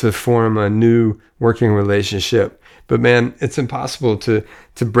able to form a new working relationship. But man, it's impossible to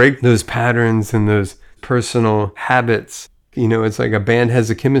break those patterns and those personal habits. It's like a band has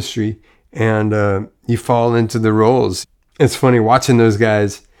a chemistry and you fall into the roles. It's funny watching those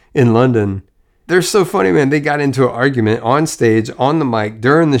guys in London. They're so funny, man. They got into an argument on stage, on the mic,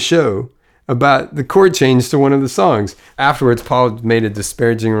 during the show about the chord change to one of the songs. Afterwards, Paul made a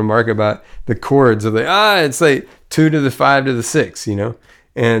disparaging remark about the chords of it's like 2 to the 5 to the 6,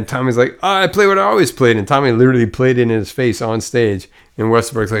 And Tommy's like, I play what I always played. And Tommy literally played it in his face on stage. And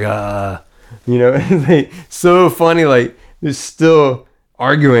Westerberg's like, It's like, so funny. Like, they're still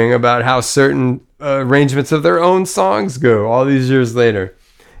arguing about how certain arrangements of their own songs go all these years later.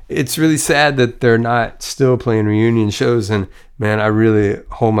 It's really sad that they're not still playing reunion shows. And man, I really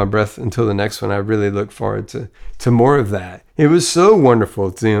hold my breath until the next one. I really look forward to more of that. It was so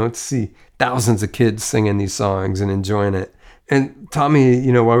wonderful to see thousands of kids singing these songs and enjoying it. And Tommy,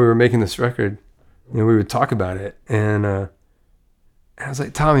 while we were making this record, we would talk about it. And I was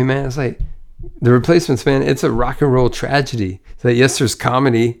like, Tommy, man, it's like the Replacements, man, it's a rock and roll tragedy. It's like, yes, there's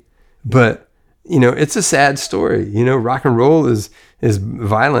comedy, but, it's a sad story. Rock and roll is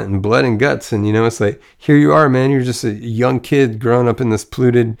violent and blood and guts. And, it's like, here you are, man, you're just a young kid growing up in this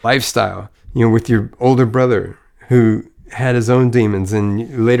polluted lifestyle, with your older brother who had his own demons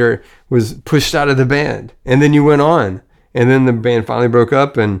and later was pushed out of the band. And then you went on. And then the band finally broke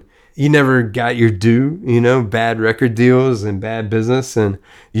up and you never got your due, bad record deals and bad business. And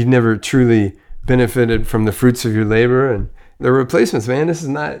you never truly benefited from the fruits of your labor. And the Replacements, man, this is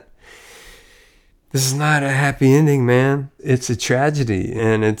not a happy ending, man. It's a tragedy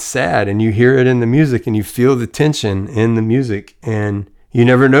and it's sad. And you hear it in the music and you feel the tension in the music. And you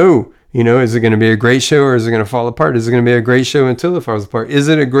never know, is it going to be a great show or is it going to fall apart? Is it going to be a great show until it falls apart? Is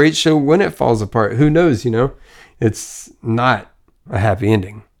it a great show when it falls apart? Who knows, It's not a happy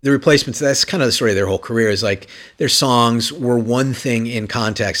ending. The Replacements, that's kind of the story of their whole career, is like their songs were one thing in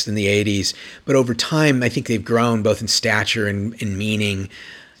context in the 80s, but over time, I think they've grown both in stature and in meaning.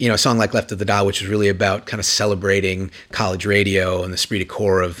 A song like Left of the Dial, which was really about kind of celebrating college radio and the esprit de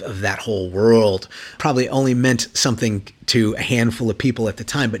corps of that whole world, probably only meant something to a handful of people at the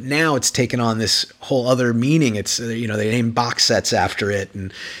time, but now it's taken on this whole other meaning. It's, they name box sets after it,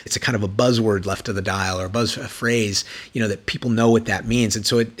 and it's a kind of a buzzword left of the dial, or a phrase, that people know what that means. And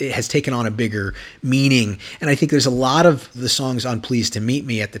so it has taken on a bigger meaning. And I think there's a lot of the songs on Pleased to Meet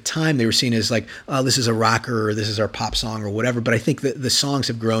Me at the time, they were seen as like, oh, this is a rocker, or this is our pop song, or whatever. But I think that the songs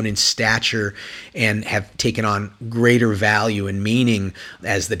have grown in stature and have taken on greater value and meaning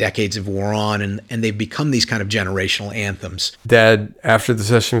as the decades have wore on, and they've become these kind of generational anthems. Dad, after the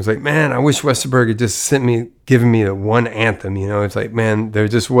session, was like, man, I wish Westerberg had just given me the one anthem. It's like, man, there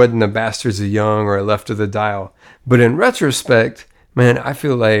just wasn't a Bastards of Young or a Left of the Dial. But in retrospect, man, I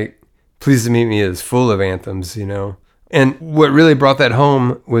feel like Pleased to Meet Me is full of anthems, And what really brought that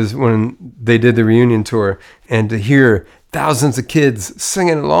home was when they did the reunion tour, and to hear thousands of kids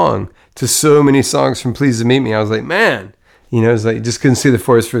singing along to so many songs from Pleased to Meet Me, I was like, man, it's like you just couldn't see the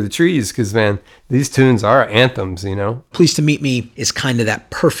forest for the trees, because, man, these tunes are anthems, Pleased to Meet Me is kind of that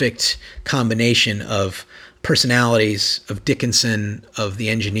perfect combination of personalities, of Dickinson, of the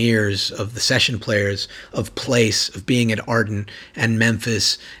engineers, of the session players, of place, of being at Ardent and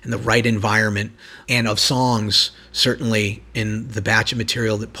Memphis, and the right environment, and of songs, certainly in the batch of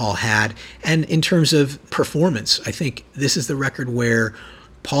material that Paul had. And in terms of performance, I think this is the record where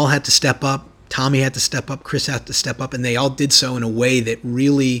Paul had to step up, Tommy had to step up, Chris had to step up, and they all did so in a way that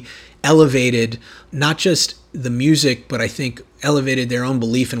really elevated not just the music, but I think elevated their own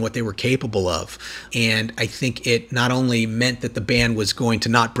belief in what they were capable of. And I think it not only meant that the band was going to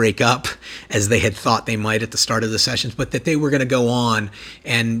not break up as they had thought they might at the start of the sessions, but that they were going to go on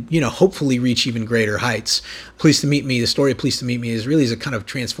and, hopefully reach even greater heights. Pleased to Meet Me, the story of Pleased to Meet Me is really a kind of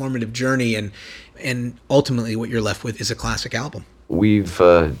transformative journey, and ultimately what you're left with is a classic album. We've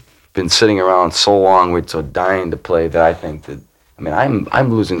been sitting around so long, we're so dying to play that I think that,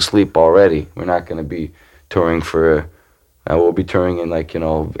 I'm losing sleep already. We're not going to be touring we'll be touring in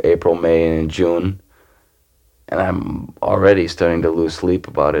April, May, and June. And I'm already starting to lose sleep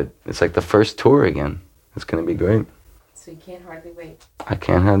about it. It's like the first tour again. It's going to be great. So you can't hardly wait. I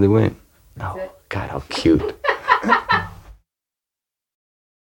can't hardly wait. That's it? God, how cute.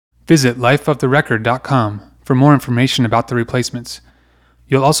 Visit lifeoftherecord.com for more information about the Replacements.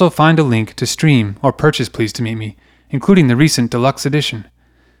 You'll also find a link to stream or purchase Pleased to Meet Me, including the recent Deluxe edition.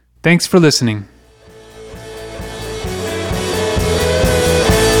 Thanks for listening.